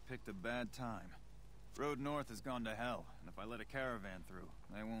 you've picked a bad time. Road north has gone to hell, and if I let a caravan through,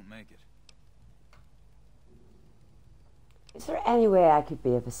 they won't make it. Is there any way I could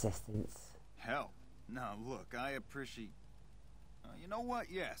be of assistance? Help? Now look, I appreciate... you know what?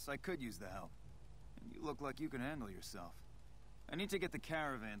 Yes, I could use the help. And you look like you can handle yourself. I need to get the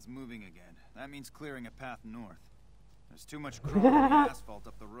caravans moving again. That means clearing a path north. There's too much crumbling asphalt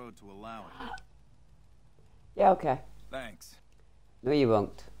up the road to allow it. Yeah, okay. Thanks. No, you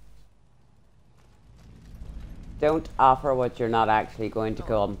won't. Don't offer what you're not actually going to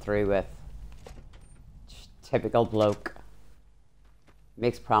come through with. Typical bloke.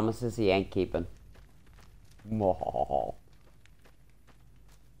 Makes promises he ain't keeping. Whoa.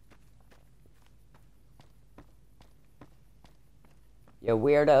 You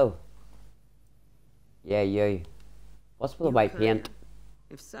weirdo. Yeah, you. What's with the white paint?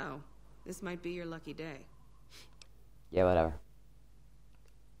 If so, this might be your lucky day. Yeah, whatever.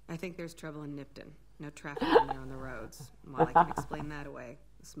 I think there's trouble in Nipton. No traffic when you're on the roads. While I can explain that away,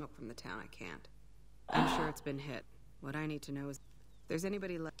 the smoke from the town I can't. I'm sure it's been hit. What I need to know is if there's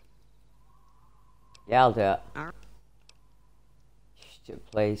anybody left. Yeah, I'll do it. All right. Stupid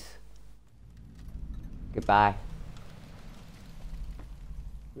place. Goodbye.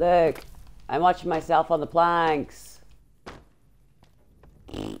 Look, I'm watching myself on the planks.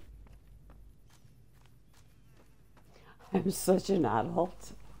 I'm such an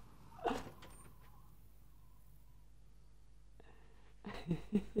adult.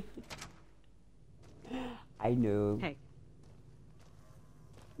 I know. Hey.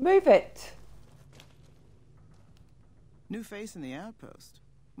 Move it. New face in the outpost.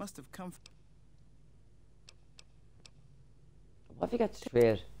 Must have come. What if you get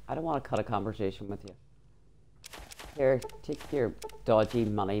straight? I don't want to cut a conversation with you. Here, take your dodgy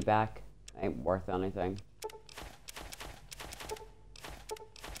money back. Ain't worth anything.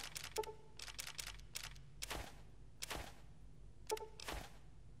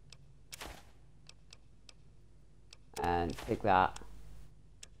 And take that.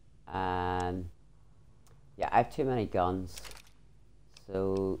 And yeah, I have too many guns,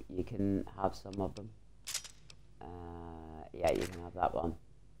 so you can have some of them. Yeah, you can have that one.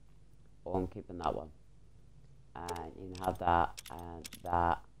 Oh, I'm keeping that one. And you can have that, and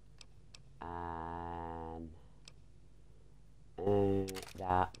that, and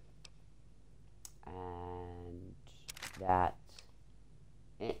that, and that.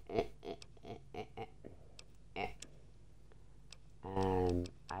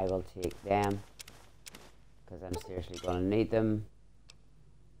 will take them because I'm seriously going to need them,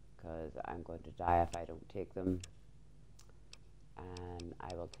 because I'm going to die if I don't take them. And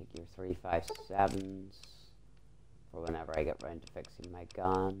I will take your 357s for whenever I get round to fixing my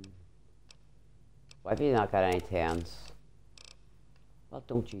gun. Why have you not got any 10s? Well,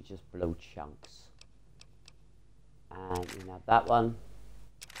 don't you just blow chunks? And you can have that one,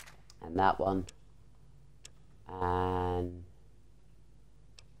 and that one, and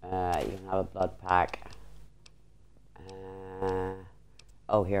you can have a blood pack.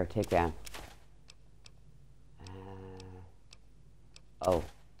 Oh, here, take them. Oh,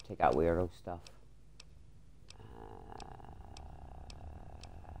 take out weirdo stuff.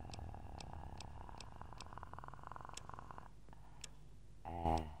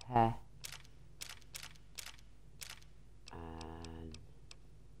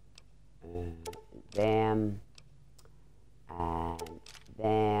 And them, and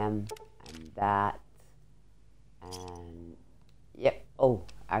them, and that, and yep. Oh,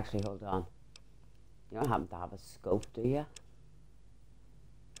 actually, hold on. You don't happen to have a scope, do you?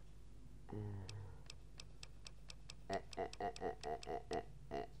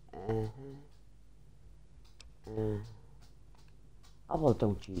 Oh, well,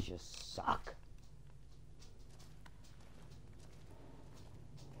 don't you just suck?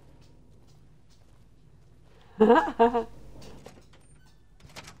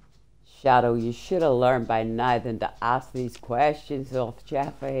 Shadow, you should have learned by now than to ask these questions of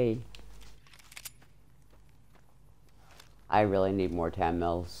Jeffy. I really need more 10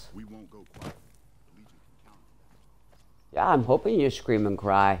 mils. We won't go quiet. The Legion can count on that. Yeah, I'm hoping you scream and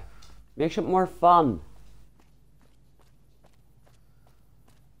cry. Makes it more fun.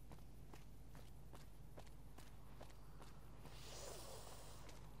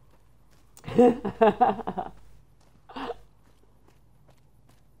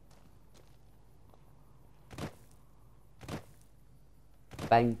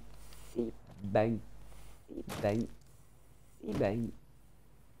 Bang, see, bang, see, bang, see, bang,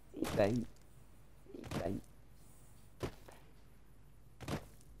 see, bang, see, bang.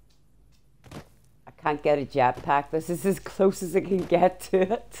 I can't get a jetpack. This is as close as I can get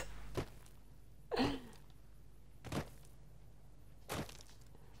to it.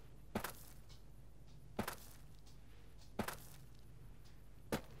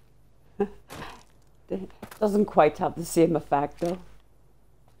 Doesn't quite have the same effect though.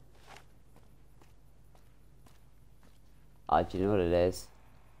 Oh, do you know what it is?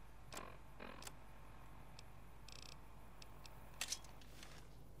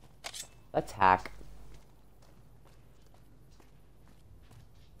 Let's hack.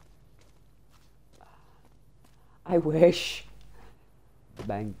 I wish.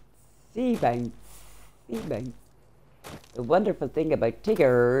 Bang, see, bang, see, bang. The wonderful thing about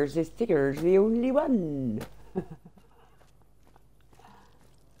Tigger's is Tigger's the only one.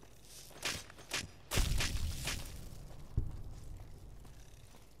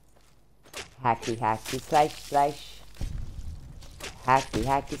 Hacky, hacky, slash, slash. Hacky,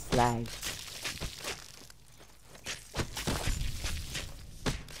 hacky, slash.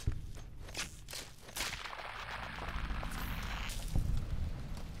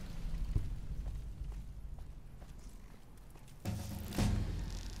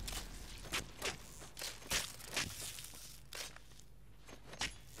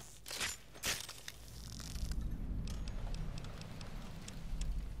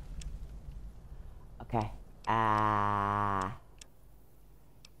 Okay.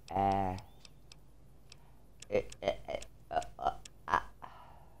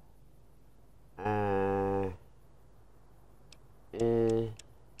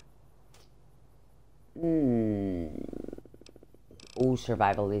 Oh,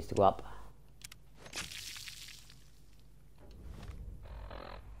 survival needs to go up.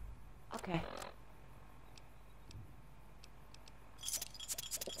 Okay.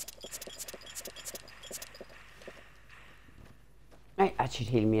 Right, that should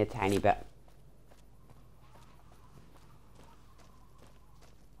heal me a tiny bit.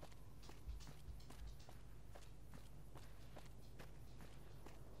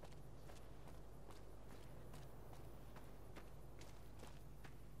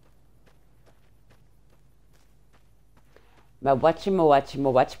 What,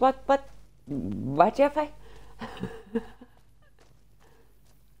 Jeffy?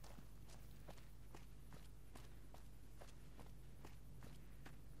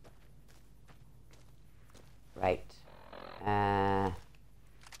 Right. I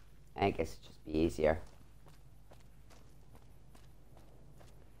guess it'd just be easier.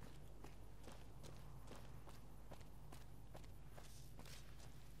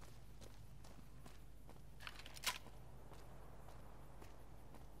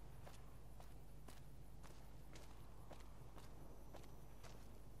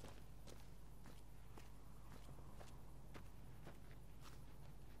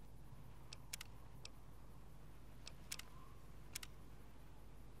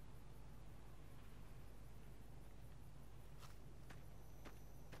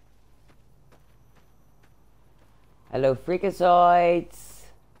 Hello, freakazoids.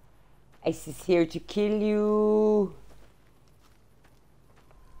 Ice is here to kill you.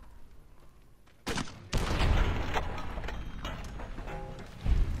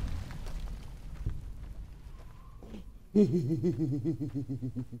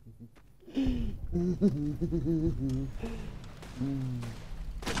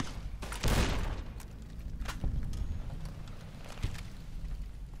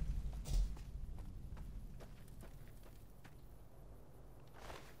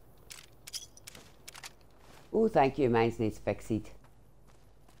 Oh, thank you. Mine needs fixed.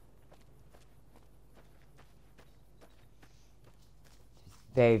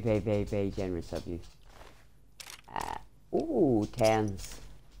 Very, very, very, very generous of you. Ooh, tens.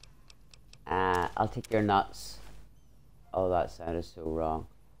 I'll take your nuts. Oh, that sounded so wrong.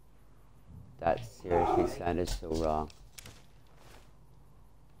 That seriously sounded so wrong.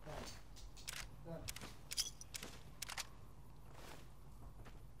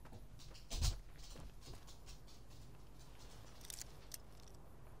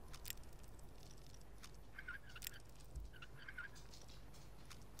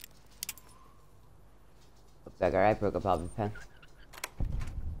 Looks like I broke a bobby pin.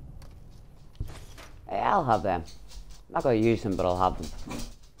 Hey, I'll have them. I'm not going to use them, but I'll have them.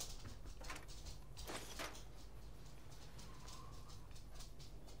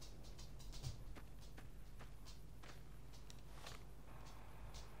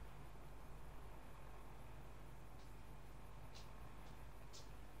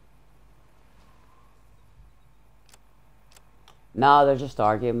 No, they're just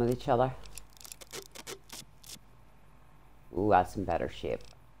arguing with each other. Ooh, that's in better shape.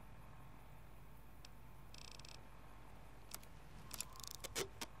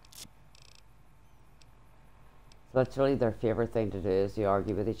 So that's really their favourite thing to do, is to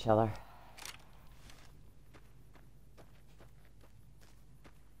argue with each other.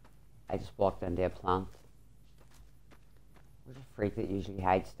 I just walked into a plant. There's a freak that usually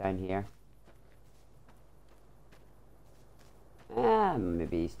hides down here.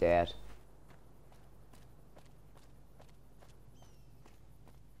 Maybe he's dead.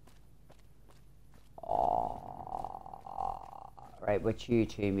 Oh, right, what you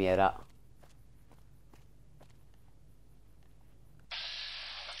two made up?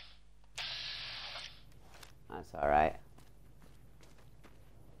 That's alright.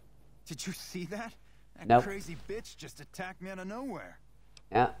 Did you see that? That Nope. crazy bitch just attacked me out of nowhere.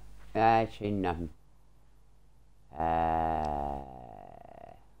 Yeah, actually nothing.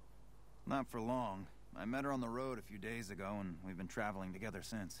 Not for long. I met her on the road a few days ago, and we've been traveling together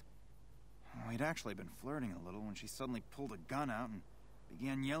since. We'd actually been flirting a little when she suddenly pulled a gun out and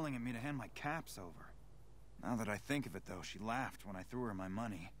began yelling at me to hand my caps over. Now that I think of it, though, she laughed when I threw her my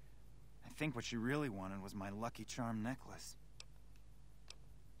money. I think what she really wanted was my Lucky Charm necklace.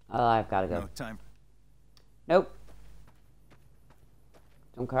 Oh, I've got to go. No time. Nope.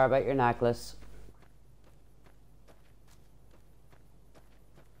 Don't care about your necklace.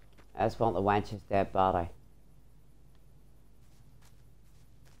 I just want the wench's dead body.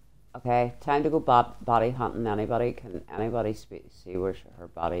 Okay, time to go body hunting. Anybody? Can anybody see where her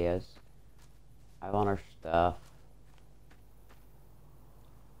body is? I want her stuff.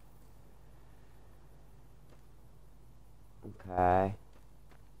 Okay.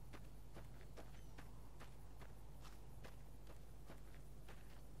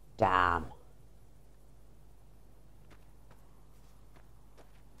 Damn.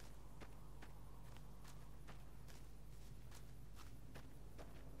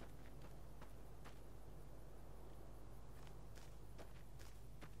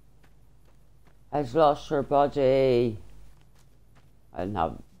 I've lost her body. I didn't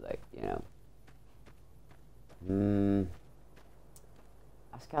have, like, you know.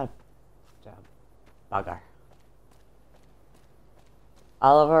 I just got a bugger.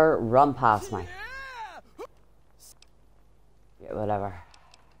 Oliver, run past me. Yeah, whatever.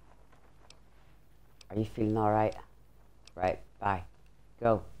 Are you feeling alright? Right, bye.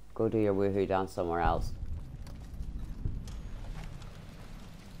 Go do your woohoo dance somewhere else.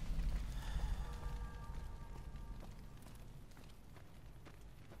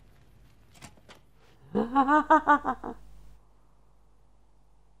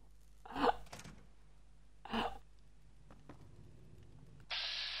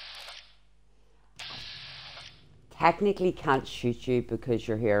 Technically can't shoot you because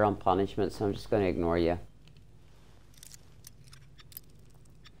you're here on punishment, so I'm just going to ignore you.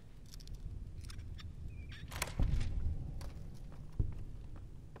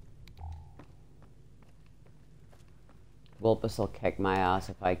 Wolpus will kick my ass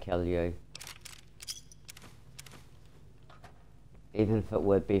if I kill you. Even if it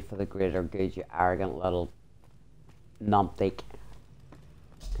would be for the greater good, you arrogant little numpty.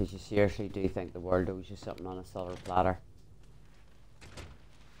 Because you seriously do think the world owes you something on a silver platter.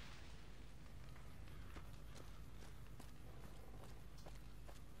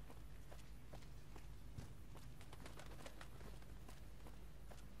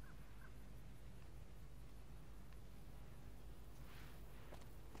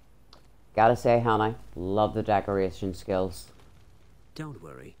 Gotta say, Hannah, love the decoration skills. Don't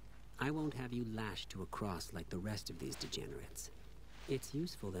worry. I won't have you lashed to a cross like the rest of these degenerates. It's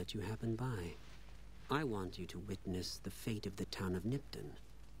useful that you happen by. I want you to witness the fate of the town of Nipton,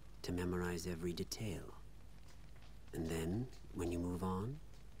 to memorize every detail. And then, when you move on,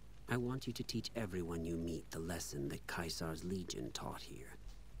 I want you to teach everyone you meet the lesson that Caesar's Legion taught here,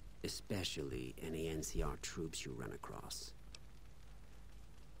 especially any NCR troops you run across.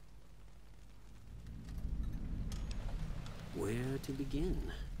 Where to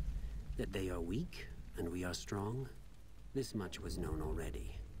begin? That they are weak and we are strong? This much was known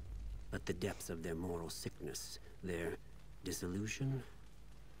already. But the depths of their moral sickness, their disillusion,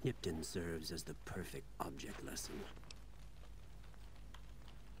 Nipton serves as the perfect object lesson.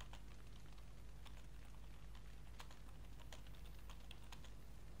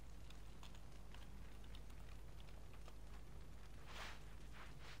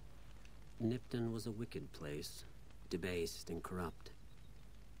 Nipton was a wicked place. Debased and corrupt.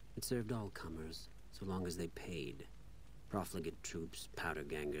 It served all comers, so long as they paid. Profligate troops, powder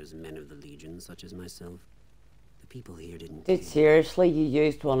gangers, men of the Legion, such as myself. The people here didn't Dude, seriously, you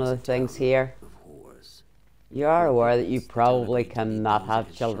used one of the things here. Of whores. You are aware that you probably cannot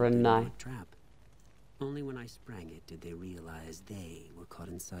have children now. Trap. Only when I sprang it did they realize they were caught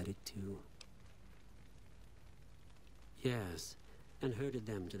inside it too. Yes, and herded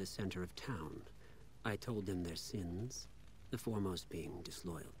them to the center of town. I told them their sins, the foremost being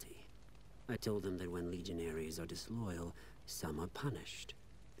disloyalty. I told them that when legionaries are disloyal, some are punished,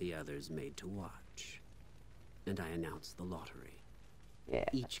 the others made to watch. And I announced the lottery. Yes.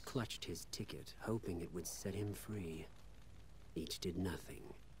 Each clutched his ticket, hoping it would set him free. Each did nothing,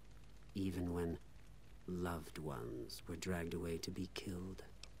 even when loved ones were dragged away to be killed.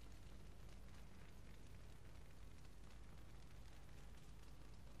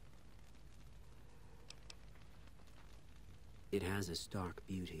 It has a stark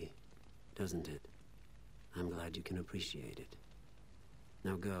beauty, doesn't it? I'm glad you can appreciate it.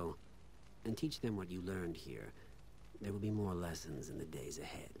 Now go, and teach them what you learned here. There will be more lessons in the days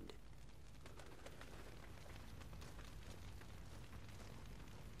ahead.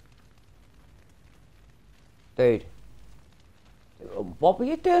 Dude. What were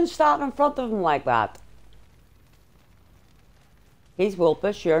you doing standing in front of him like that? He's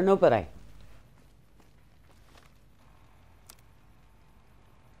Wolfish, you're nobody.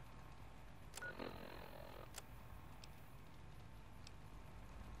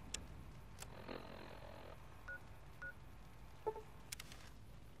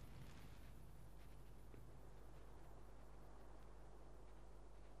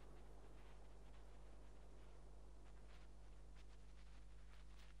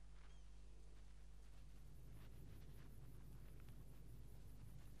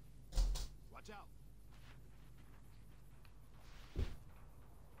 Watch out.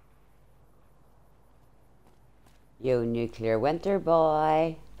 You nuclear winter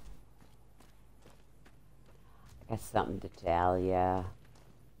boy. I got something to tell ya.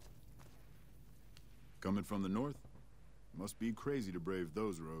 Coming from the north? Must be crazy to brave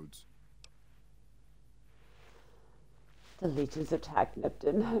those roads. The Legions attacked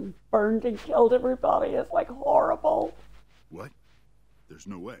Nipton and burned and killed everybody. It's like horrible. What? There's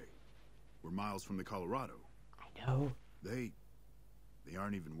no way. We're miles from the Colorado. I know. They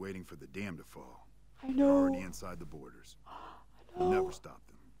aren't even waiting for the dam to fall. I They're know. already inside the borders. I We'll know. never stop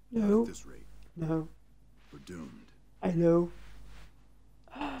them. Not No. at this rate. No. We're doomed. I know.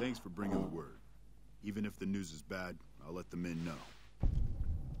 Thanks for bringing the word. Even if the news is bad, I'll let the men know.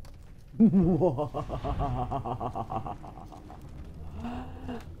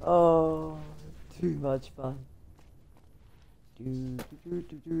 Oh, too much fun.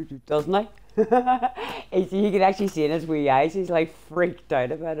 Doesn't he? You can actually see in his wee eyes, he's like freaked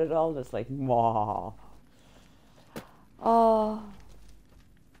out about it all. It's like, wah. Oh.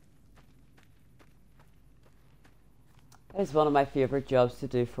 It's one of my favourite jobs to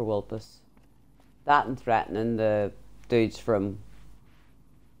do for Wilpus. That and threatening the dudes from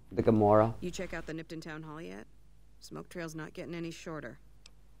the Gomorrah. You check out the Nipton Town Hall yet? Smoke trail's not getting any shorter.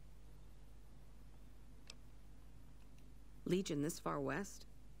 Legion this far west?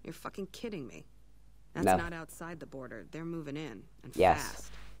 You're fucking kidding me. That's No. not outside the border. They're moving in, and Yes.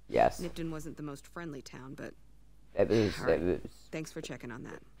 fast. Yes. Nipton wasn't the most friendly town, but... It was. All right. It was. Thanks for checking on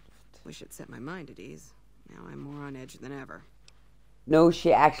that. Wish it set my mind at ease. Now I'm more on edge than ever. No,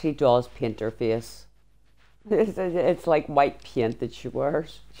 she actually does paint her face. It's like white paint that she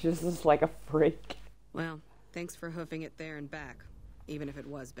wears. She's just like a freak. Well, thanks for hoofing it there and back, even if it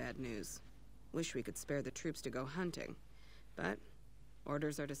was bad news. Wish we could spare the troops to go hunting, but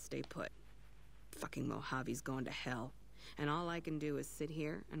orders are to stay put. Fucking Mojave's going to hell, and all I can do is sit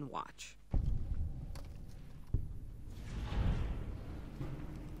here and watch.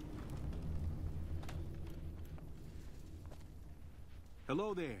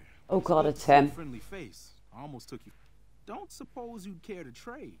 Hello there. Oh God, good it's to see a him. friendly face. I almost took you. Don't suppose you'd care to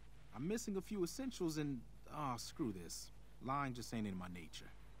trade. I'm missing a few essentials and screw this. Lying just ain't in my nature.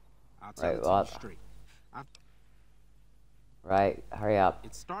 I'll tell Right, it to what? you straight. Right, hurry up.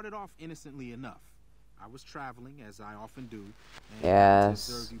 It started off innocently enough. I was traveling, as I often do, and Yes.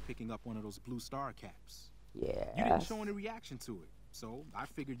 I observed you picking up one of those blue star caps. You didn't Yes. show any reaction to it, so I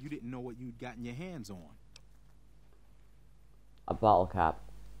figured you didn't know what you'd gotten your hands on. A bottle cap.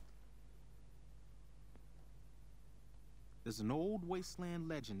 There's an old wasteland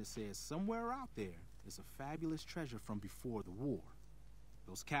legend that says somewhere out there is a fabulous treasure from before the war.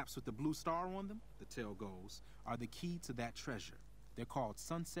 Those caps with the blue star on them, the tale goes, are the key to that treasure. They're called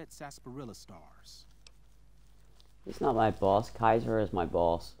sunset sarsaparilla stars. He's not my boss. Kaiser is my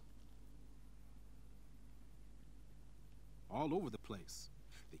boss. All over the place.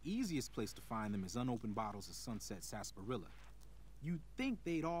 The easiest place to find them is unopened bottles of sunset sarsaparilla. You'd think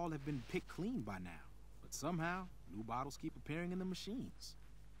they'd all have been picked clean by now, but somehow new bottles keep appearing in the machines.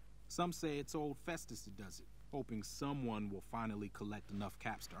 Some say it's old Festus that does it, hoping someone will finally collect enough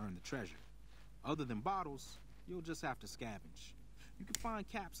caps to earn the treasure. Other than bottles, you'll just have to scavenge. You can find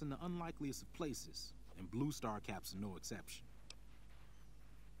caps in the unlikeliest of places, and blue star caps are no exception.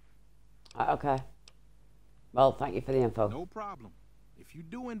 Okay. Well, thank you for the info. No problem. If you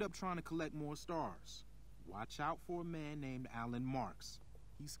do end up trying to collect more stars, watch out for a man named Alan Marks.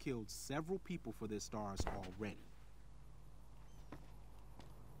 He's killed several people for their stars already.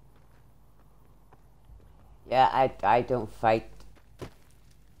 Yeah, I don't fight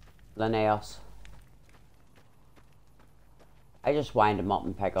Linnaeus. I just wind him up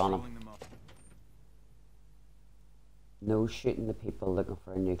and pick on him. No shooting the people looking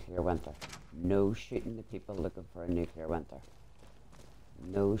for a nuclear winter. No shooting the people looking for a nuclear winter.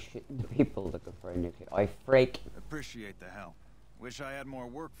 No shooting the people looking for a nuclear... I freak. Appreciate the help. Wish I had more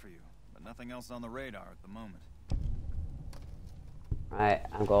work for you, but nothing else on the radar at the moment. Right,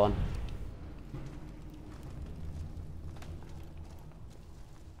 I'm going.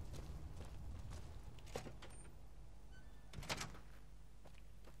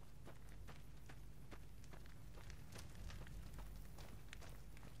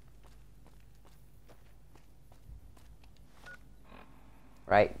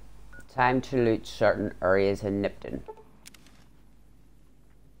 Right, time to loot certain areas in Nipton.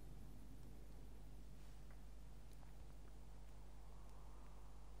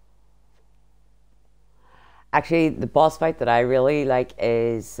 Actually, the boss fight that I really like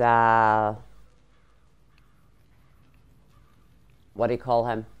is, what do you call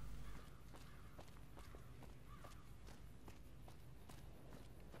him?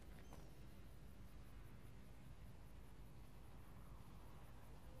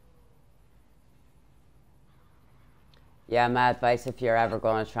 Yeah, my advice if you're ever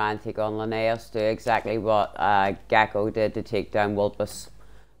going to try and take on Linnaeus, do exactly what Gecko did to take down Wolpus.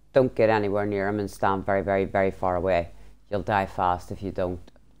 Don't get anywhere near him and stand very, very, very far away. You'll die fast if you don't.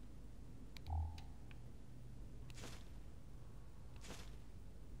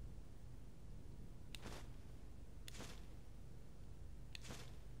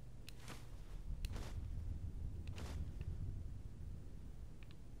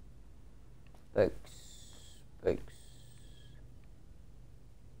 Books. Books.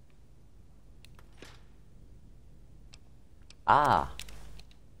 Ah.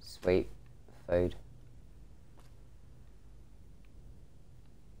 Sweet. Food.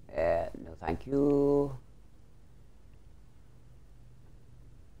 No thank you.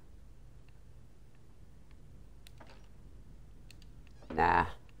 Nah.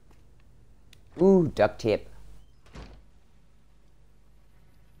 Ooh, duct tape.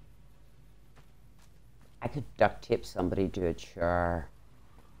 I could duct tape somebody to a chair.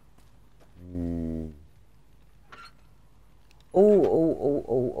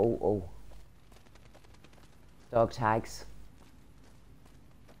 Oh. Dog tags.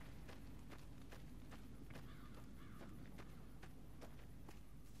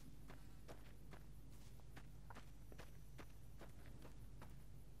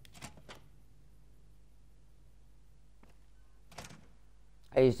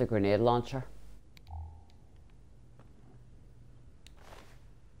 I used a grenade launcher.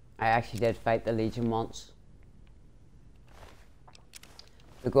 I actually did fight the Legion once.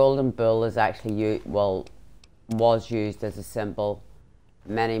 The golden bull is actually was used as a symbol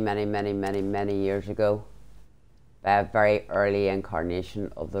many years ago by a very early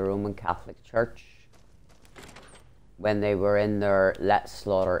incarnation of the Roman Catholic Church, when they were in their let's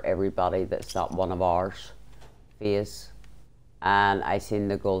slaughter everybody that's not one of ours phase. And I seen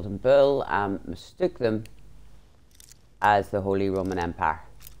the golden bull and mistook them as the Holy Roman Empire.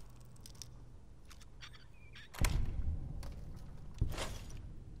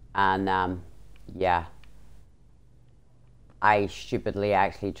 And yeah, I stupidly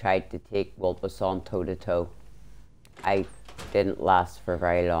actually tried to take Wolpus on toe to toe. I didn't last for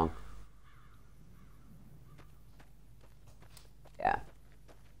very long. Yeah.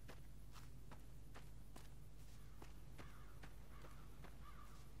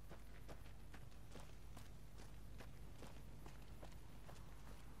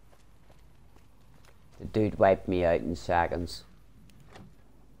 The dude wiped me out in seconds.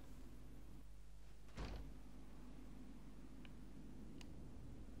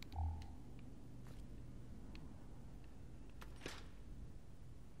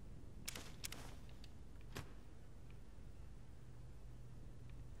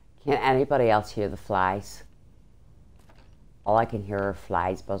 Can anybody else hear the flies? All I can hear are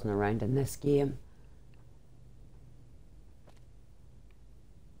flies buzzing around in this game.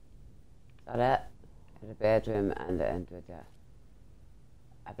 Is that it? In the bedroom and into the...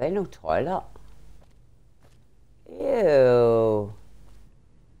 Have they no toilet? Ew.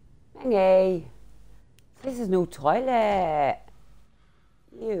 Mingy. This is no toilet.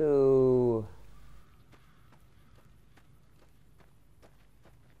 Ew.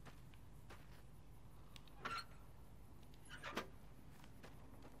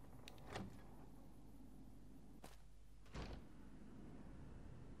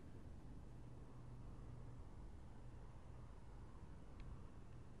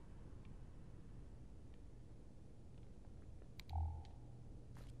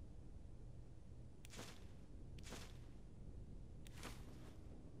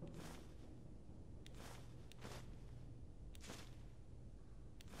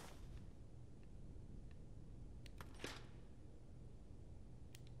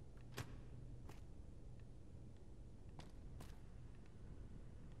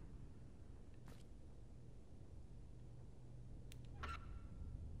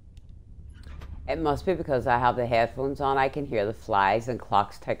 It must be because I have the headphones on. I can hear the flies and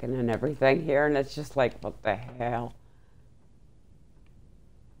clocks ticking and everything here, and it's just like, what the hell?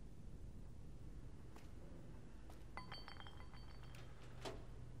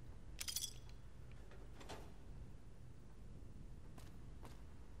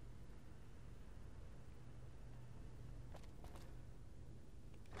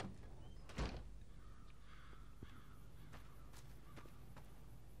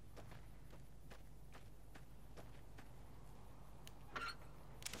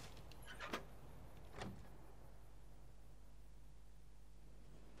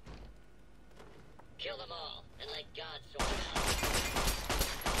 Kill them all, and let God sort it out.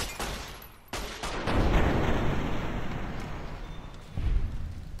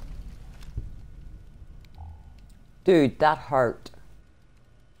 Dude, that hurt.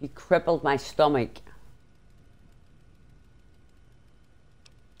 You crippled my stomach.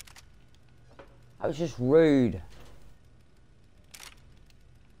 That was just rude.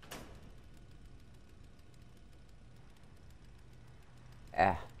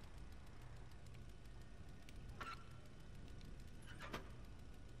 Eh.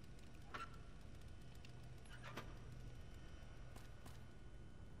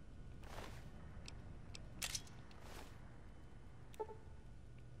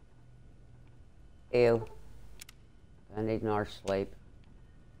 Ew. I need more sleep.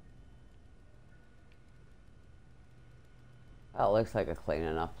 That looks like a clean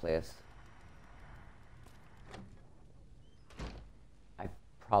enough place. I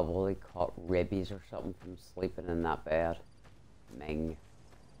probably caught rabies or something from sleeping in that bed. Ming.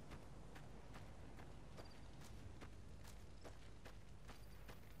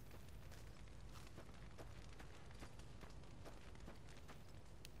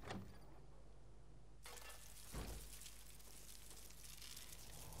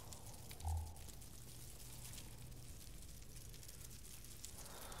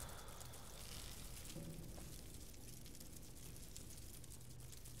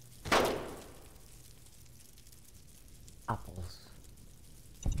 Apples.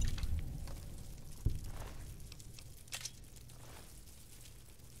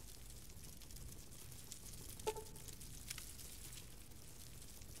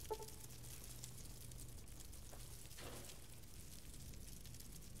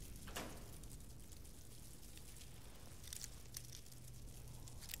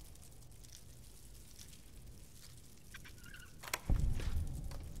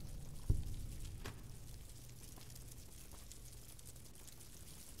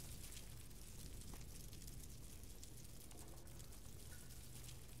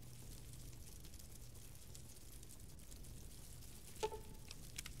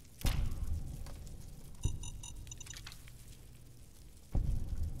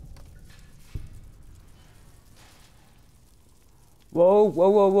 Whoa, whoa,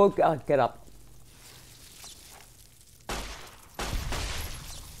 whoa, whoa. God, get up.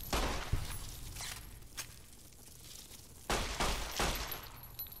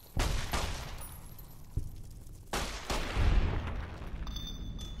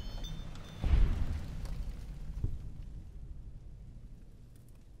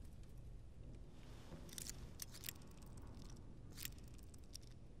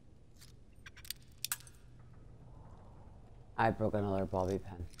 I broke another bobby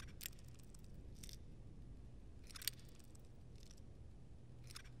pin.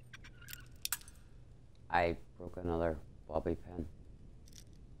 I broke another bobby pin.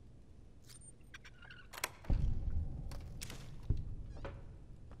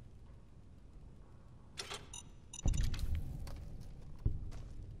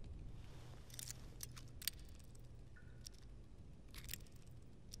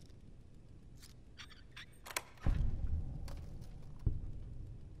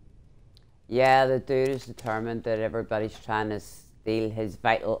 Yeah, the dude is determined that everybody's trying to steal his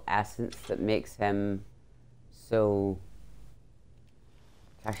vital essence that makes him so...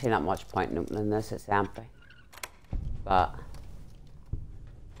 There's actually not much point in opening this, it's empty. But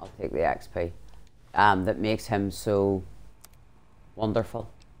I'll take the XP. That makes him so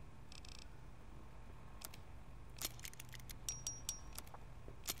wonderful.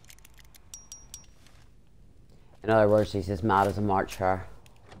 In other words, he's as mad as a March hare.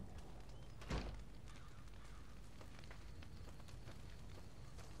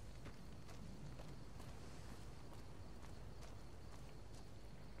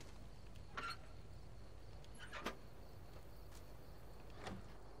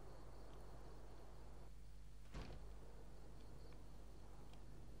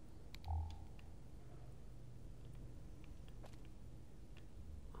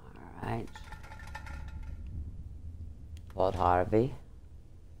 Alright. Lord Harvey.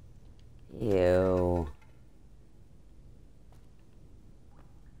 Ew.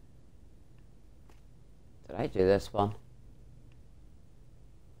 Did I do this one?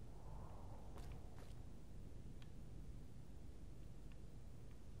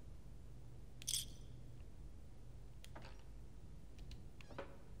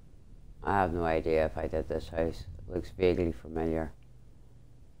 I have no idea if I did this house. It looks vaguely familiar.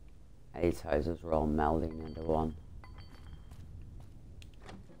 These houses were all melding into one.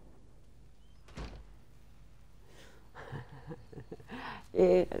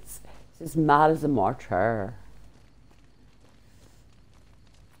 Yeah, it's as mad as a March hare.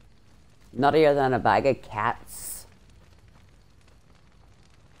 Nuttier than a bag of cats.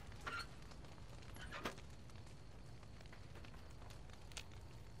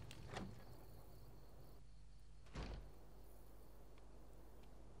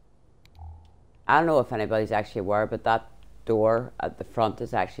 I don't know if anybody's actually aware, but that door at the front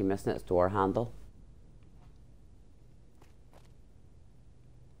is actually missing its door handle.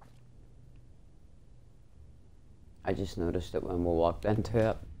 I just noticed it when we walked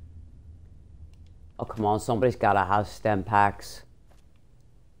into it. Oh, come on, somebody's gotta have stim packs.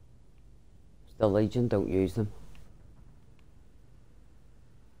 The Legion don't use them.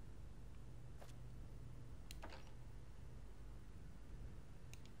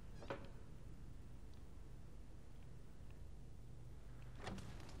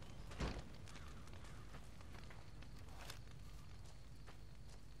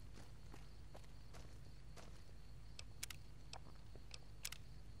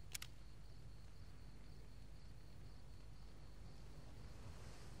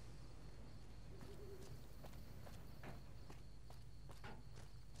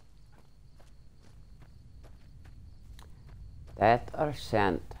 Death or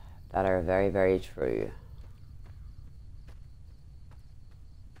scent, that are very, very true.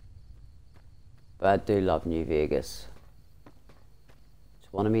 But I do love New Vegas.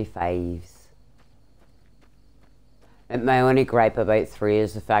 It's one of my faves. And my only gripe about 3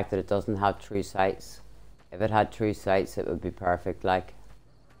 is the fact that it doesn't have true sights. If it had true sights, it would be perfect, like.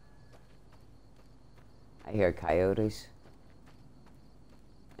 I hear coyotes.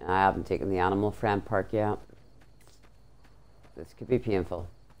 And I haven't taken the animal friend perk yet. This could be painful.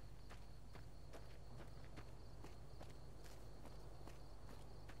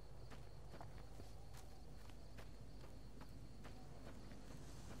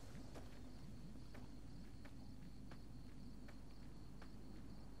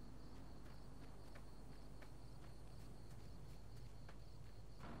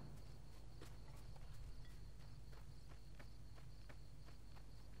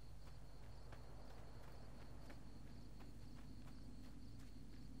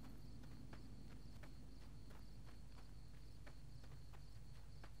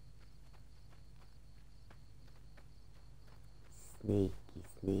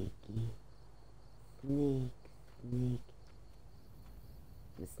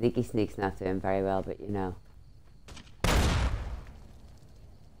 Sneaky Sneak's not doing very well, but you know.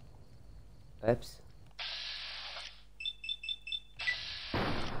 Oops.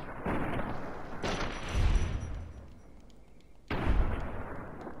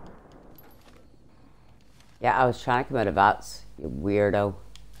 Yeah, I was trying to come out of VATS, you weirdo.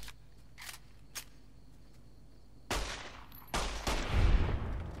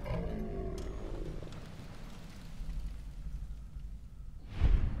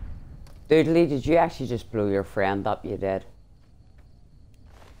 Doodly, did you actually just blow your friend up? You did.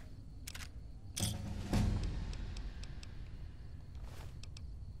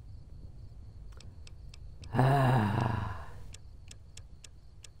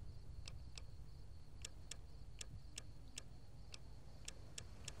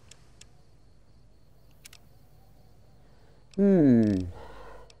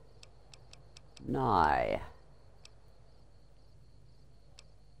 Now.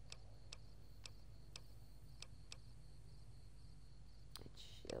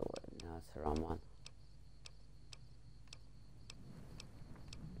 No, it's the wrong one.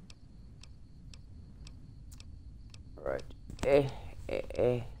 Right.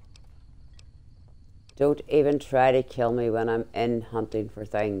 Don't even try to kill me when I'm in hunting for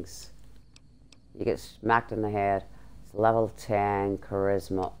things. You get smacked in the head. It's level 10,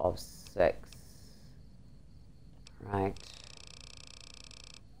 charisma of 6. Right.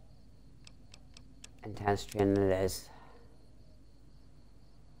 Intense training it is.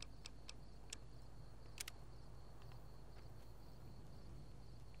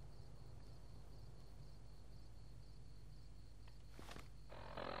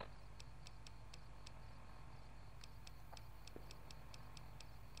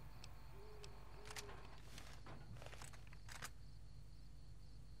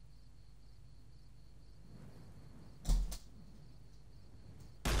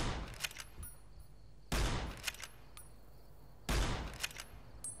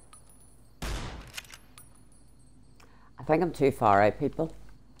 I think I'm too far out, people.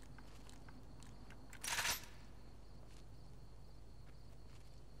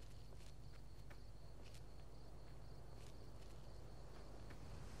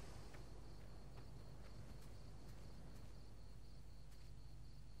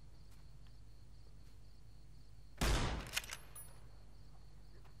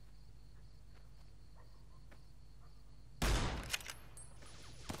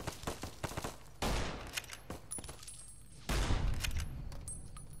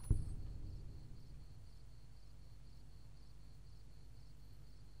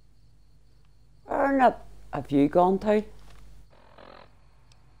 Where have you gone to?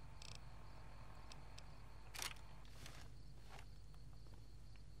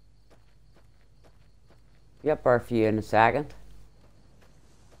 Yep, or for you in a second.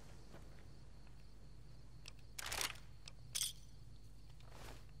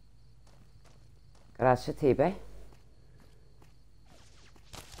 Grazie, Tibe.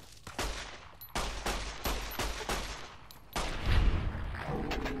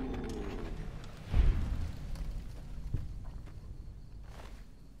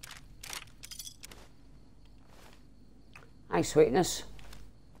 Hi, sweetness.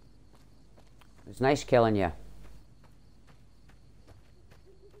 It was nice killing you.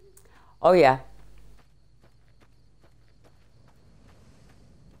 Oh, yeah.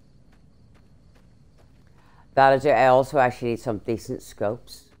 That is it. I also actually need some decent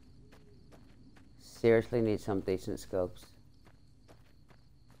scopes. Seriously need some decent scopes.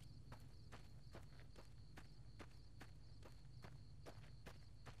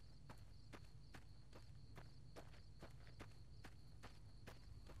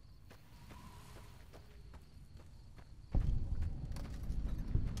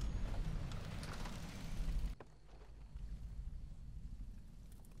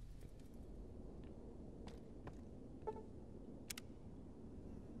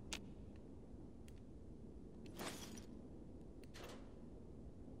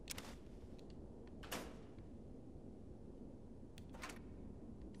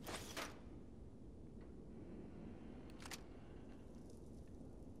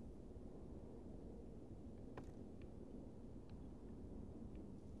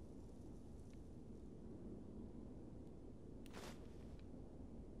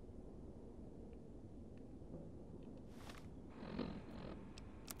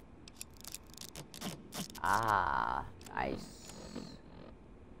 Ah, nice.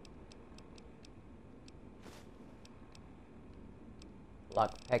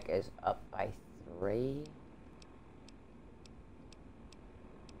 Lockpick is up by 3.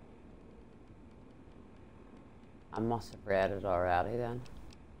 I must have read it already then.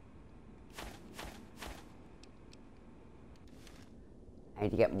 I need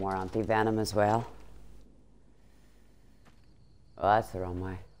to get more anti-venom as well. Oh, that's the wrong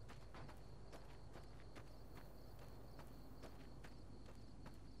way.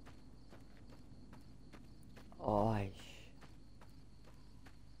 Oh,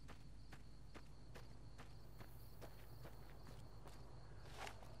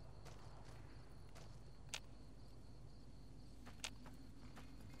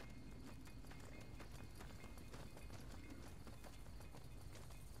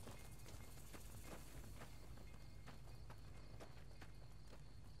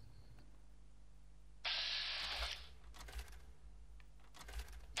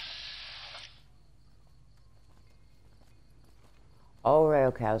 oh, right,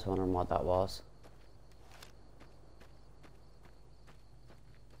 okay, I was wondering what that was.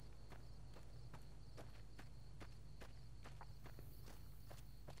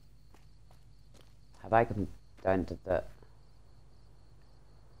 Have I come down to the...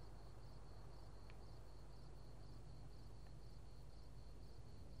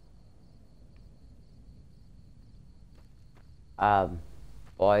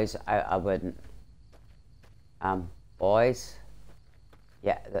 Boys, I wouldn't. Boys,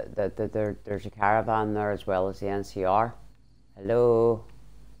 yeah, there's a caravan there as well as the NCR. Hello,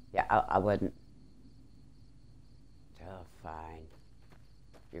 yeah, I wouldn't. Oh, fine.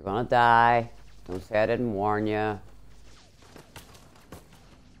 You're gonna die. Don't say I didn't warn you.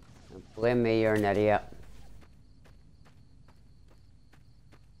 Don't blame me, you're an idiot.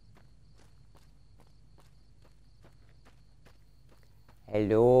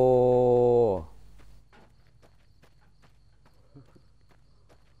 Hello.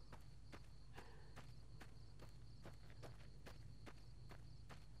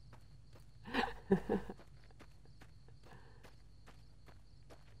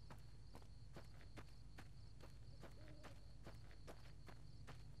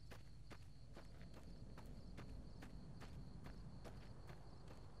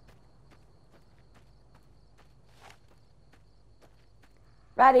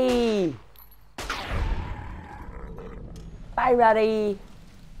 Ready. Bye, Ready.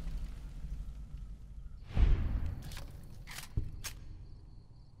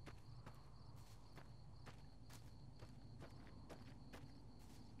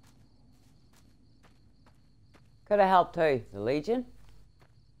 Could have helped too. The Legion.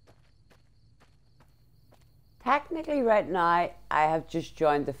 Technically right now, I have just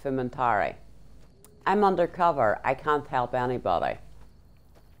joined the Fumentari. I'm undercover. I can't help anybody.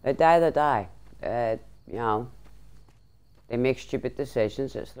 They die, they die. You know, they make stupid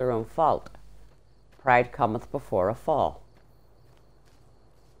decisions. It's their own fault. Pride cometh before a fall.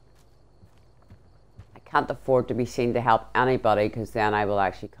 I can't afford to be seen to help anybody because then I will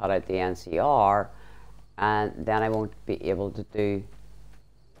actually cut out the NCR and then I won't be able to do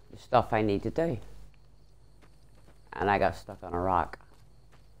the stuff I need to do. And I got stuck on a rock.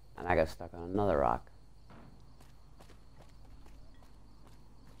 And I got stuck on another rock.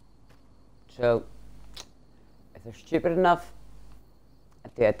 So, if they're stupid enough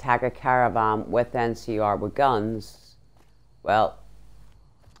to attack a caravan with NCR with guns, well,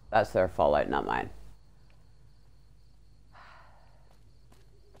 that's their fallout, not mine.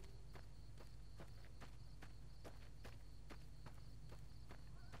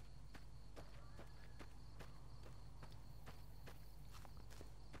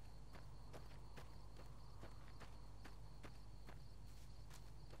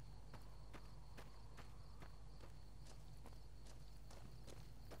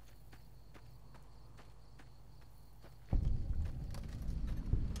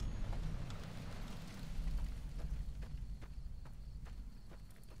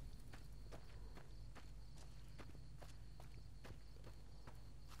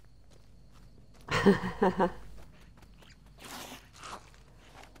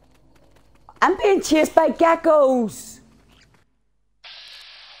 I'm being chased by geckos.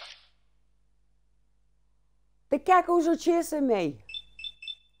 The geckos are chasing me.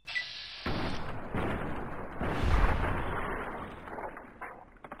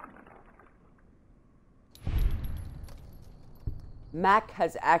 Mac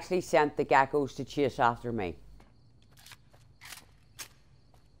has actually sent the geckos to chase after me.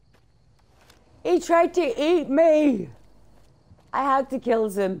 He tried to eat me. I had to kill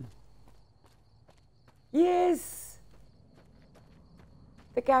him. Yes.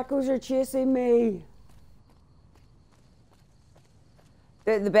 The geckos are chasing me.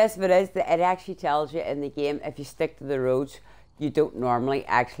 The best of it is that it actually tells you in the game, if you stick to the roads, you don't normally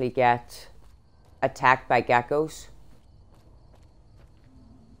actually get attacked by geckos.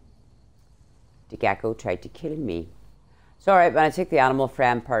 The gecko tried to kill me. It's alright, when I take the animal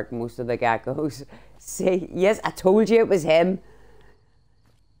friend perk, most of the geckos say, yes, I told you it was him.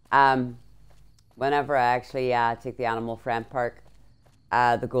 Whenever I actually take the animal friend perk,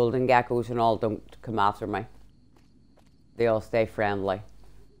 the golden geckos and all don't come after me. They all stay friendly.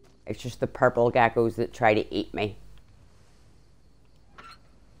 It's just the purple geckos that try to eat me.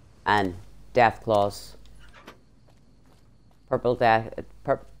 And death claws. Purple death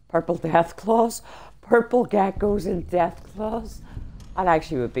claws. Purple geckos and death claws. That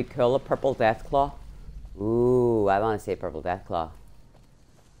actually would be cool, a purple death claw. Ooh, I want to say purple death claw.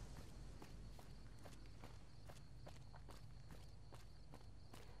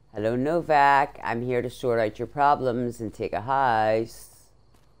 Hello, Novak. I'm here to sort out your problems and take a house.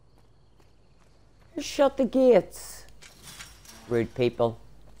 Shut the gates. Rude people.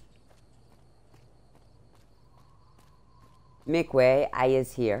 Make way, I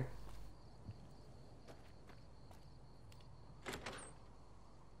is here.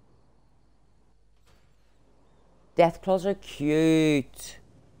 Deathclaws are cute.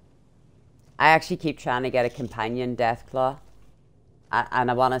 I actually keep trying to get a companion Deathclaw. And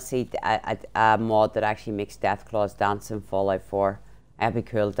I want to see a mod that actually makes Deathclaws dance in Fallout 4. That'd be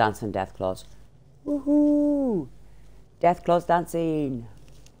cool, dancing Deathclaws. Woohoo! Deathclaws dancing.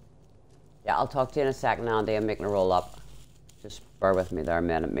 Yeah, I'll talk to you in a second, Andy. I'm making a roll up. Just bear with me there a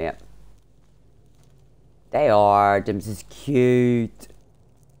minute, mate. They are. Dims is cute.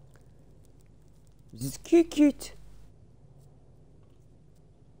 This is cute.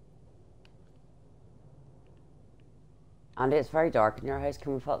 Andy, it's very dark in your house.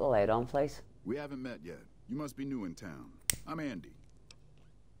 Can we put the light on, please? We haven't met yet. You must be new in town. I'm Andy.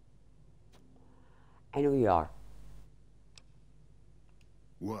 I know you are.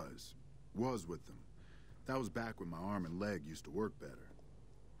 Was with them. That was back when my arm and leg used to work better.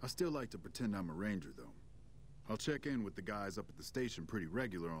 I still like to pretend I'm a ranger, though. I'll check in with the guys up at the station pretty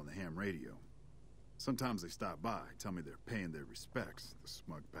regular on the ham radio. Sometimes they stop by, tell me they're paying their respects, the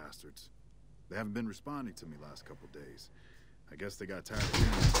smug bastards. They haven't been responding to me last couple days. I guess they got tired of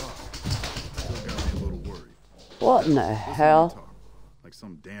hearing me talk. Still got me a little worried. What in the hell? Talk, like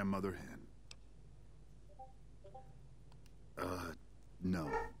some damn mother hen. No.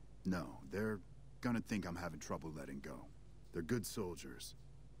 They're gonna think I'm having trouble letting go. They're good soldiers.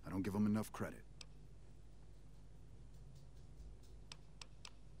 I don't give them enough credit.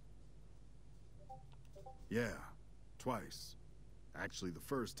 Yeah, twice. Actually, the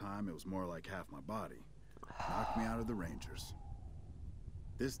first time, it was more like half my body. Knocked me out of the Rangers.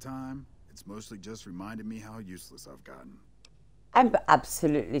 This time, it's mostly just reminded me how useless I've gotten. I'm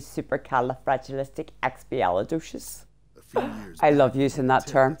absolutely supercalifragilisticexpialidocious. I love using that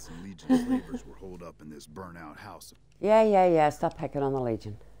term. Some Legion slavers were holed up in this burnt-out house. Yeah. Stop picking on the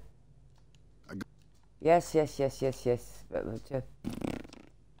Legion. Yes.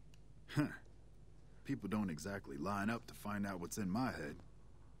 People don't exactly line up to find out what's in my head.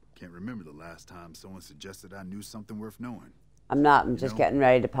 Can't remember the last time someone suggested I knew something worth knowing. I'm not. I'm just getting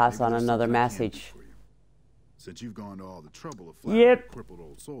ready to pass on another message. Since you've gone to all the trouble of finding a crippled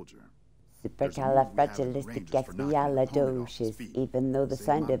old soldier. Supercalifragilisticexpialidocious, even though the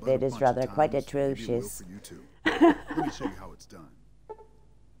sound of it is rather quite atrocious. Let me show you how it's done.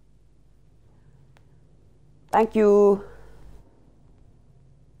 Thank you.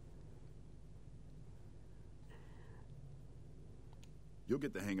 You'll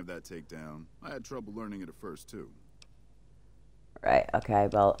get the hang of that takedown. I had trouble learning it at first, too. Right, okay,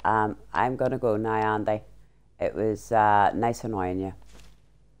 well, I'm gonna go now, Andy. It was nice annoying you.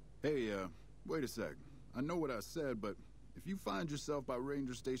 Hey, wait a sec. I know what I said, but if you find yourself by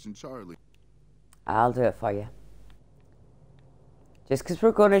Ranger Station Charlie... I'll do it for you. Just because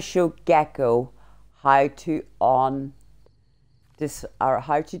we're going to show Gecko how to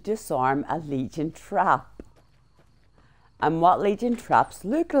disarm a Legion trap. And what Legion traps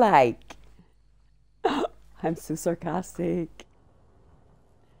look like. I'm so sarcastic.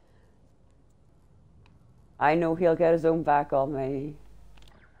 I know he'll get his own back on me.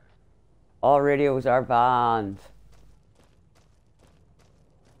 All radios are banned.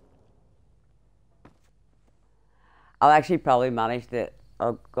 I'll actually probably manage to...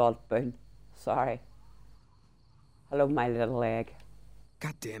 Oh God, Boone. Sorry. Hello, my little leg.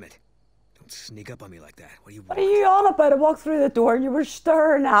 God damn it. Don't sneak up on me like that. What do you want? What are you on about? I walked through the door and you were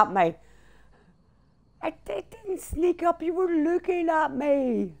staring at me. I didn't sneak up. You were looking at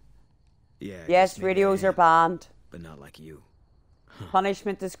me. Yeah. Yes, radios are banned. But not like you.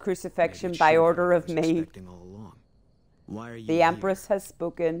 Punishment is crucifixion by order of me. All along. Why are you The Empress has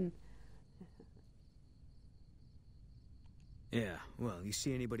spoken. Yeah, well, you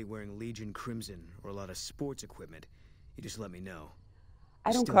see anybody wearing Legion Crimson or a lot of sports equipment, You just let me know.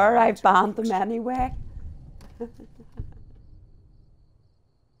 I don't Still care, haven't I've answered my banned them question. anyway.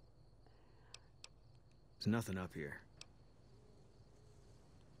 There's nothing up here.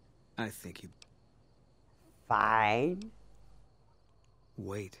 I think you... Fine.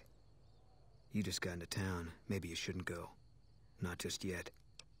 Wait. You just got into town. Maybe you shouldn't go. Not just yet.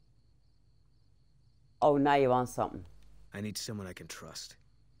 Oh, now you want something. I need someone I can trust.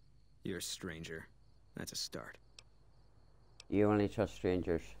 You're a stranger. That's a start. You only trust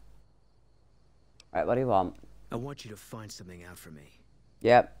strangers. Right, what do you want? I want you to find something out for me.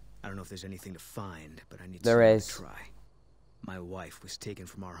 Yep. I don't know if there's anything to find, but I need There someone is. to try. My wife was taken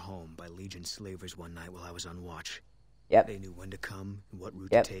from our home by Legion slavers one night while I was on watch. Yep. They knew when to come and what route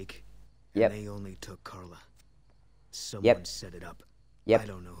Yep. to take. And Yep. they only took Carla. Someone Yep. set it up. Yep. I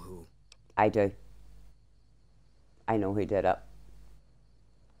don't know who. I do. I know who did it.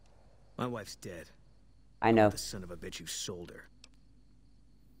 My wife's dead. I know. The son of a bitch who sold her.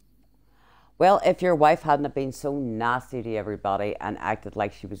 Well, if your wife hadn't have been so nasty to everybody and acted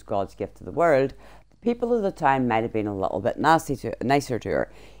like she was God's gift to the world, the people of the town might have been a little bit nicer to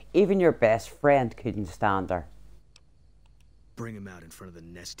her. Even your best friend couldn't stand her. Bring him out in front of the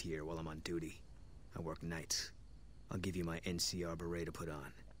nest here while I'm on duty. I work nights. I'll give you my NCR beret to put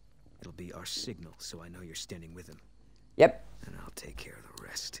on. It'll be our signal, so I know you're standing with him. Yep. And I'll take care of the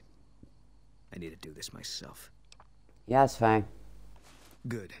rest. I need to do this myself. Yeah, it's fine.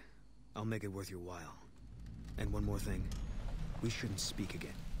 Good. I'll make it worth your while. And one more thing. We shouldn't speak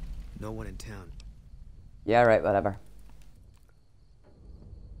again. No one in town. Yeah, right, whatever.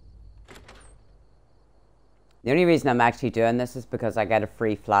 The only reason I'm actually doing this is because I get a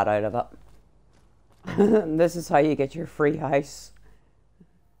free flat out of it. This is how you get your free house.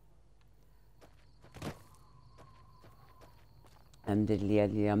 I've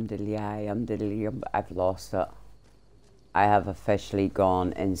lost it. I have officially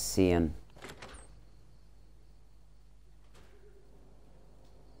gone insane.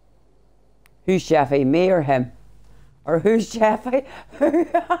 Who's Jeffy? Me or him? Or who's Jeffy?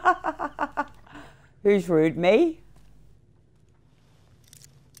 Who's rude? Me?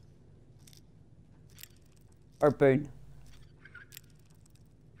 Or Boone?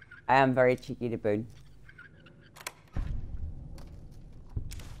 I am very cheeky to Boone.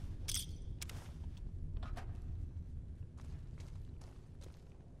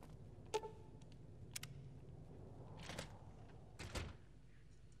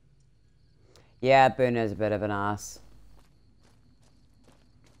 Yeah, Boone is a bit of an ass.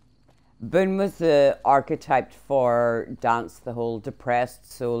 Boone was the archetype for Dance, the whole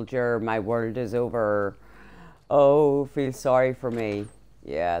depressed soldier, my world is over. Oh, feel sorry for me.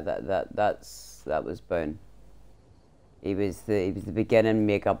 Yeah, that was Boone. He was the beginning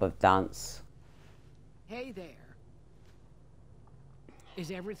makeup of Dance. Hey there.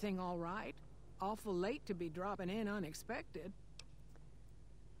 Is everything all right? Awful late to be dropping in unexpected.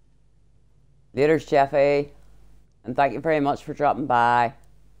 Later, Jeffy, and thank you very much for dropping by.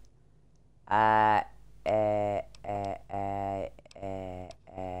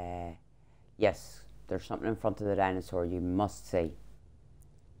 Yes, there's something in front of the dinosaur you must see.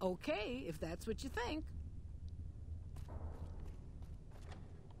 Okay, if that's what you think.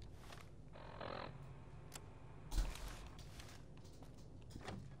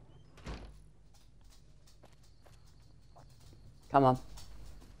 Come on.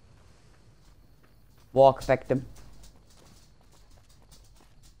 Walk, victim.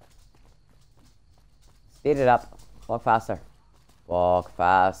 Speed it up. Walk faster. Walk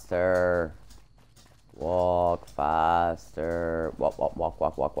faster. Walk faster. Walk, walk, walk,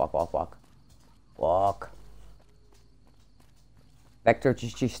 walk, walk, walk, walk, walk. Walk. Victor,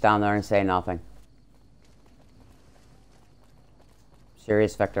 just you stand there and say nothing.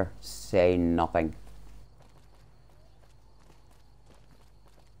 Serious, Victor. Say nothing.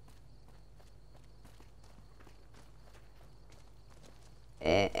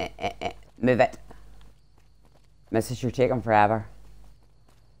 Move it. Mrs. You're taking forever.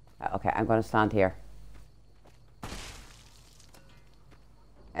 Okay, I'm going to stand here.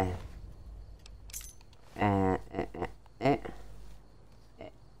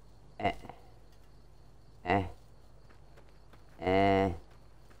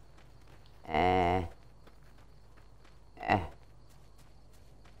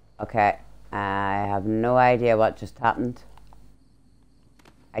 Okay, I have no idea what just happened.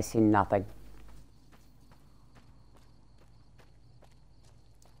 I see nothing.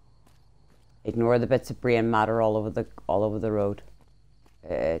 Ignore the bits of brain matter all over the road.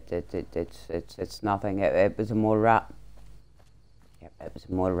 It's nothing. It was a mole rat. Yep, it was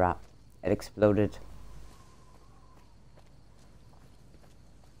a mole rat. It exploded.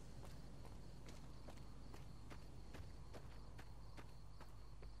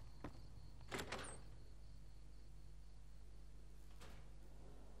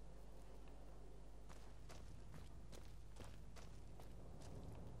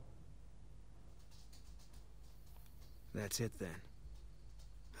 That's it then.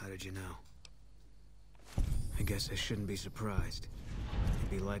 How did you know? I guess I shouldn't be surprised. It'd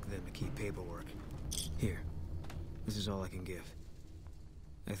be like them to keep paperwork. Here. This is all I can give.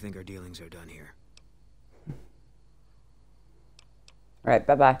 I think our dealings are done here. Right,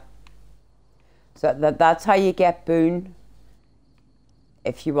 bye-bye. So that's how you get Boone.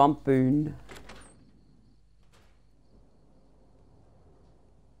 If you want Boone.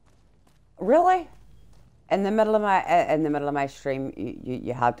 Really? In the middle of my stream,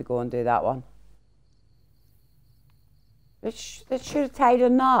 you had to go and do that one. It should have tied a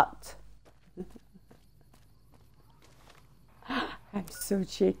knot. I'm so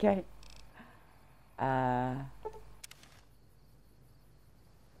cheeky.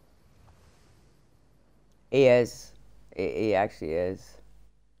 He is. He actually is.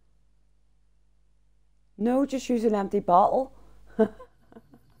 No, just use an empty bottle.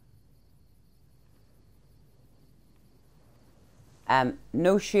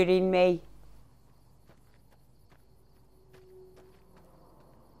 No shooting me.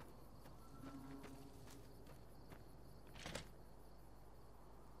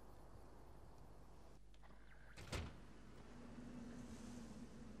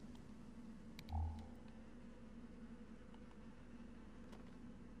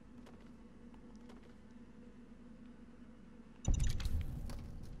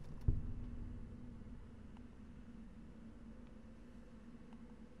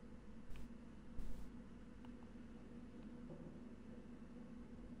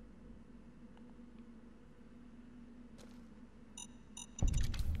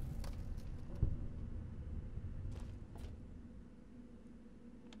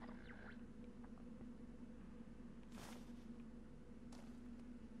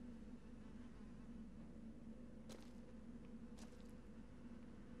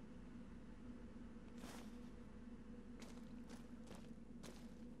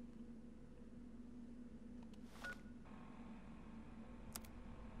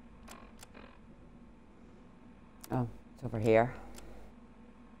 Oh, it's over here.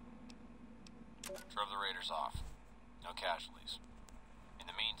 Drove the raiders off. No casualties. In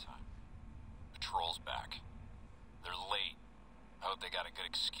the meantime, patrol's back. They're late. I hope they got a good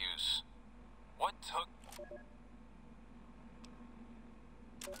excuse. What took...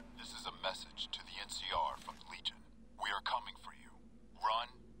 This is a message to the NCR from the Legion. We are coming for you.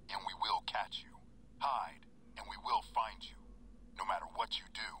 Run, and we will catch you. Hide, and we will find you. No matter what you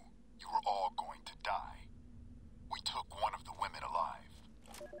do, you are all going to die. We took one of the women alive.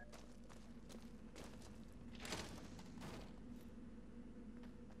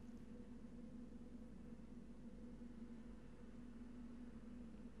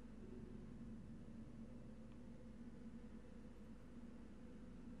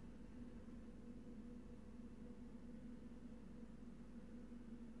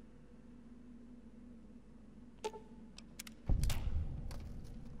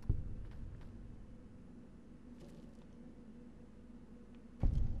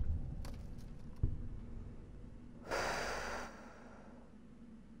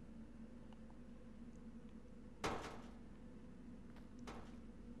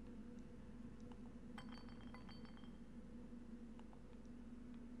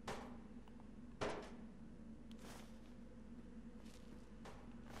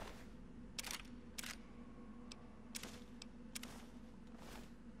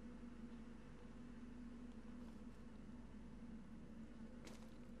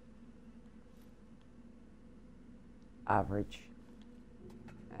 Average.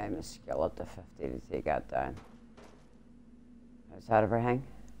 I'm a skill up to 50 to take that down. Is that everything?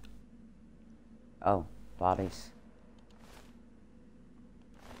 Oh, bodies.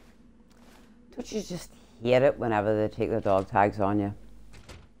 Don't you just hate it whenever they take the dog tags on you?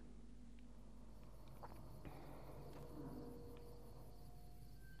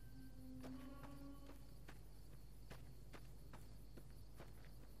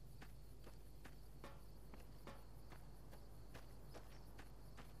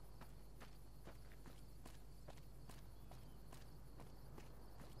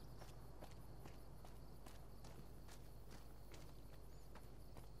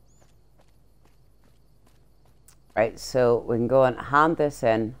 Right, so we can go and hand this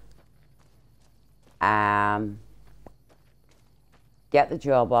in, get the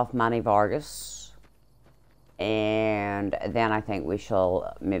job off Manny Vargas, and then I think we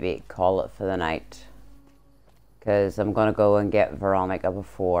shall maybe call it for the night, because I'm going to go and get Veronica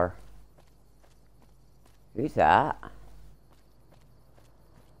before. Who's that?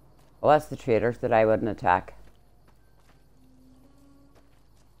 Oh, that's the traitors that I wouldn't attack.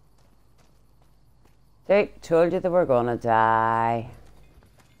 See, told you they were gonna die.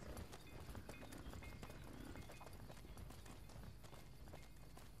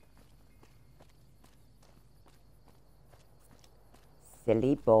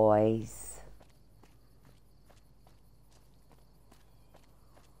 Silly boys.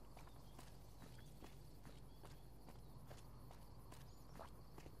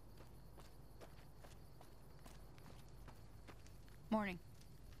 Morning.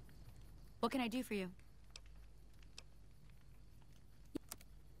 What can I do for you?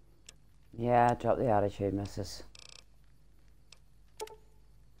 Yeah, drop the attitude, missus.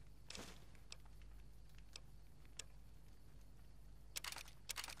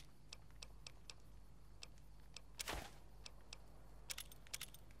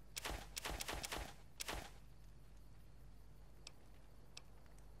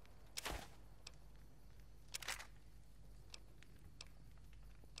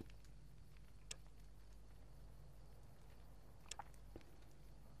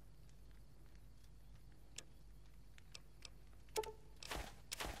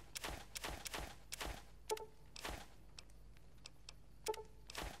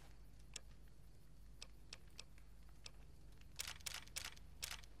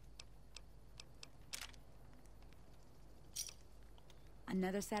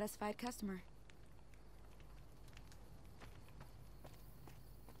 Another satisfied customer.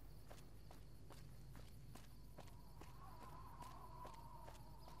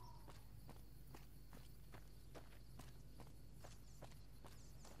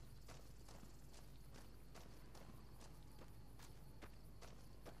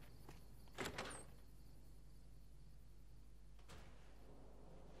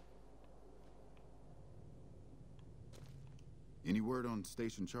 Any word on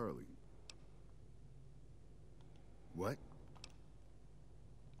Station Charlie? What?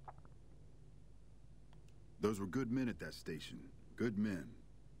 Those were good men at that station. Good men.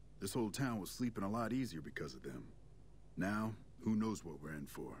 This whole town was sleeping a lot easier because of them. Now, who knows what we're in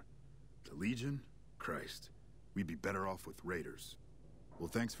for? The Legion? Christ. We'd be better off with raiders. Well,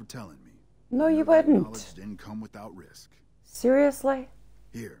 thanks for telling me. No, you That wouldn't. knowledge didn't come without risk. Seriously?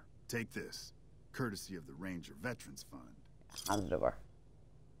 Here, take this. Courtesy of the Ranger Veterans Fund. Hand it over.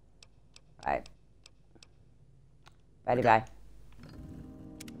 Right. Bye-bye.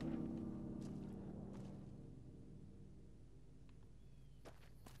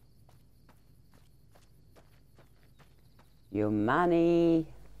 Your money.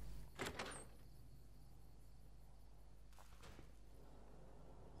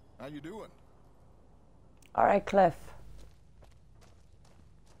 How you doing? All right, Cliff.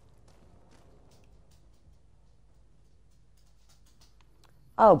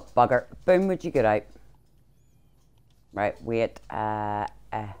 Oh, bugger. Boom, would you get out? Right, wait.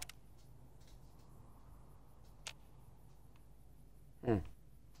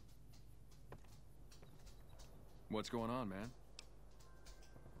 What's going on, man?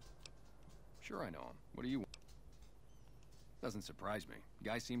 Sure I know him. What do you want? Doesn't surprise me.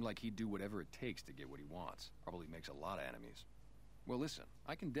 Guy seemed like he'd do whatever it takes to get what he wants. Probably makes a lot of enemies. Well, listen,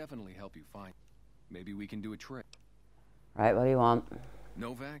 I can definitely help you find... Maybe we can do a trade. Right, what do you want?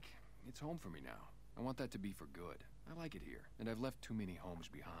 Novak, it's home for me now. I want that to be for good. I like it here, and I've left too many homes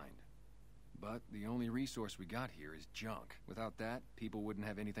behind. But the only resource we got here is junk. Without that, people wouldn't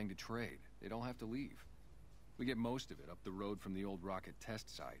have anything to trade. They'd all have to leave. We get most of it up the road from the old rocket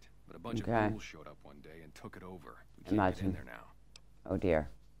test site, but a bunch of ghouls showed up one day and took it over. We can't get in there now. Oh dear.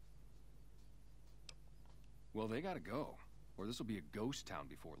 Well, they gotta go, or this will be a ghost town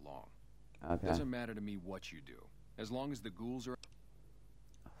before long. Okay. Doesn't matter to me what you do, as long as the ghouls are...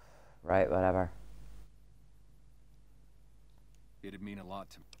 Right, whatever. It'd mean a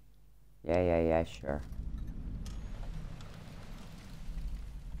lot to me. Yeah, sure.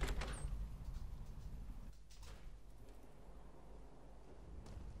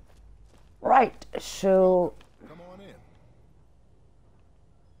 Right, so... Come on in.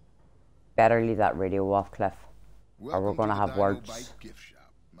 Better leave that radio off, Cliff. Or we're gonna have words. Gift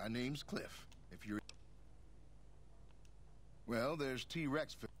shop. My name's Cliff. If you're... Well, there's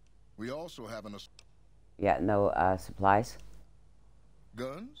T-Rex. We also have an... Yeah, no, supplies.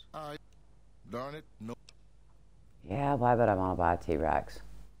 Guns? Darn it, no. Yeah, why would I want to buy a T-Rex?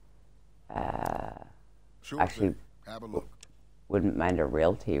 Sure Actually, thing. Have a look. Wouldn't mind a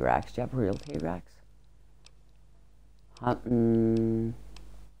real T-Rex. Do you have a real T-Rex? Hunting...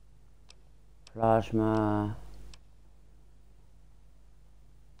 Plasma...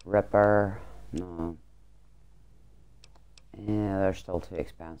 Ripper... No. Yeah, they're still too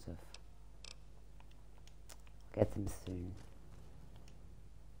expensive. Get them soon.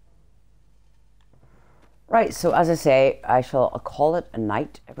 Right, so as I say, I shall call it a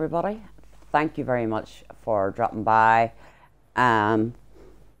night, everybody. Thank you very much for dropping by, for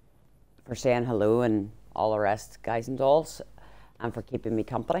saying hello and all the rest, guys and dolls, and for keeping me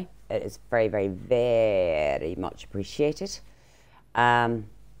company. It is very, very, very much appreciated. So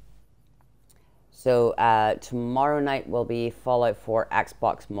tomorrow night will be Fallout 4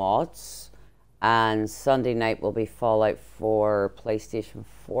 Xbox mods, and Sunday night will be Fallout 4 PlayStation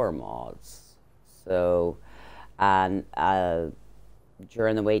 4 mods. So, and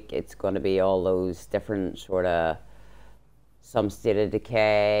during the week it's going to be all those different sort of, some State of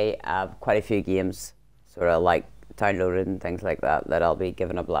Decay, quite a few games sort of like downloaded and things like that that I'll be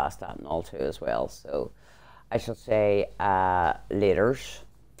giving a blast at and all too as well. So I shall say laters.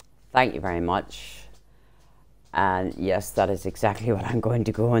 Thank you very much. And yes, that is exactly what I'm going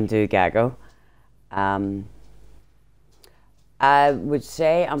to go and do, Gago. I would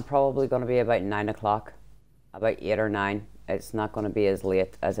say I'm probably going to be about 9 o'clock, about 8 or 9. It's not going to be as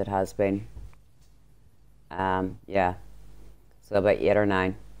late as it has been. Yeah, so about 8 or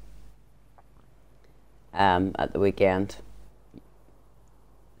 9 at the weekend.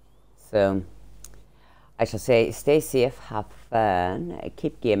 So I shall say stay safe, have fun,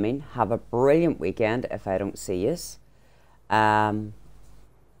 keep gaming, have a brilliant weekend if I don't see you. And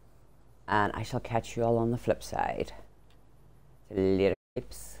I shall catch you all on the flip side. Later,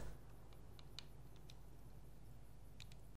 peeps.